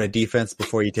kicker or a defense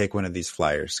before you take one of these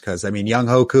flyers. Cause I mean, Young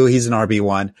Hoku, he's an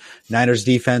RB1. Niners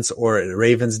defense or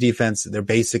Ravens defense, they're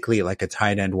basically like a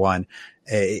tight end 1.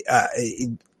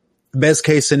 Best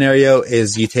case scenario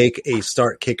is you take a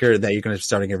start kicker that you're going to be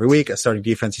starting every week, a starting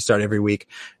defense you start every week.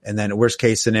 And then worst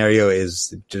case scenario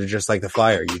is just like the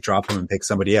flyer. You drop them and pick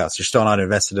somebody else. You're still not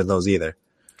invested in those either.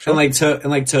 Sure.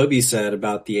 And like Toby said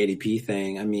about the ADP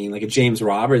thing, I mean, like a James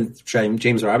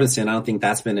Robinson, I don't think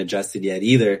that's been adjusted yet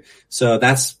either. So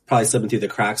that's probably slipping through the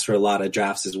cracks for a lot of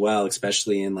drafts as well,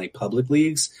 especially in like public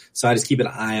leagues. So I just keep an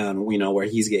eye on, where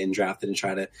he's getting drafted and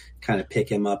try to kind of pick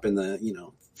him up in the,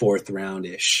 4th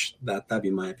round-ish. That'd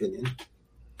be my opinion.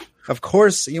 Of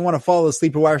course, you want to follow the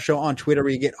Sleeper Wire Show on Twitter,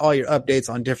 where you get all your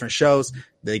updates on different shows,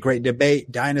 the Great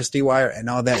Debate, Dynasty Wire, and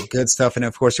all that good stuff. And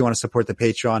of course, you want to support the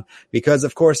Patreon because,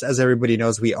 of course, as everybody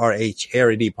knows, we are a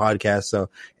charity podcast. So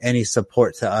any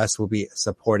support to us will be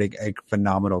supporting a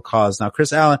phenomenal cause. Now,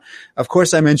 Chris Allen, of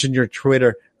course, I mentioned your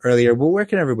Twitter earlier. Well, where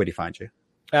can everybody find you?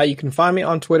 You can find me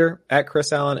on Twitter at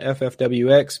Chris Allen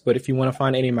FFWX. But if you want to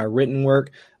find any of my written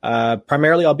work,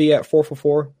 primarily I'll be at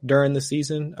 4for4 during the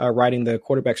season, writing the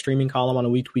quarterback streaming column on a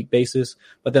week-to-week basis.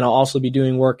 But then I'll also be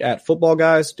doing work at Football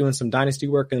Guys, doing some dynasty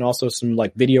work and also some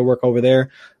like video work over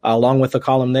there, along with the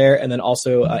column there. And then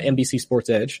also NBC Sports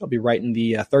Edge. I'll be writing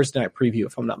the Thursday night preview,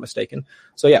 if I'm not mistaken.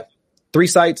 So yeah, 3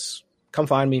 sites. Come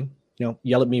find me.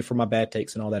 Yell at me for my bad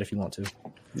takes and all that if you want to.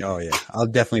 Oh, yeah. I'll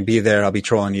definitely be there. I'll be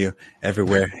trolling you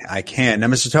everywhere I can. Now,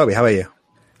 Mr. Toby, how about you?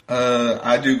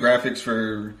 I do graphics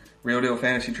for Real Deal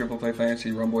Fantasy, Triple Play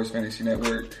Fantasy, Run Boys Fantasy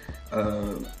Network.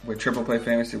 With Triple Play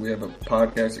Fantasy, we have a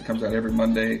podcast that comes out every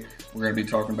Monday. We're going to be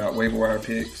talking about waiver wire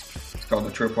picks. It's called the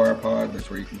Tripwire Pod.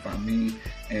 That's where you can find me.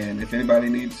 And if anybody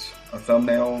needs a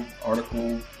thumbnail,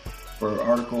 article,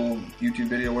 YouTube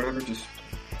video, whatever, just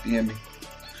DM me.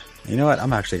 You know what?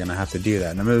 I'm actually going to have to do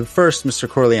that. Now, first, Mr.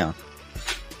 Corleone.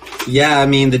 Yeah, I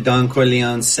mean, the Don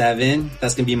Corleone 7.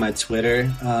 That's going to be my Twitter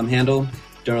handle.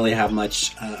 Don't really have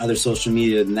much other social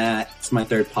media than that. It's my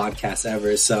 3rd podcast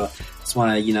ever. So just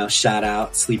want to, shout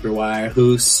out Sleeper Wire,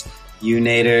 Hoos, you,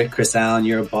 Nader, Chris Allen,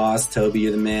 you're a boss. Toby,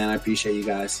 you're the man. I appreciate you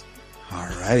guys. All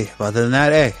righty. Well, other than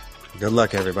that, hey, good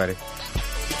luck, everybody.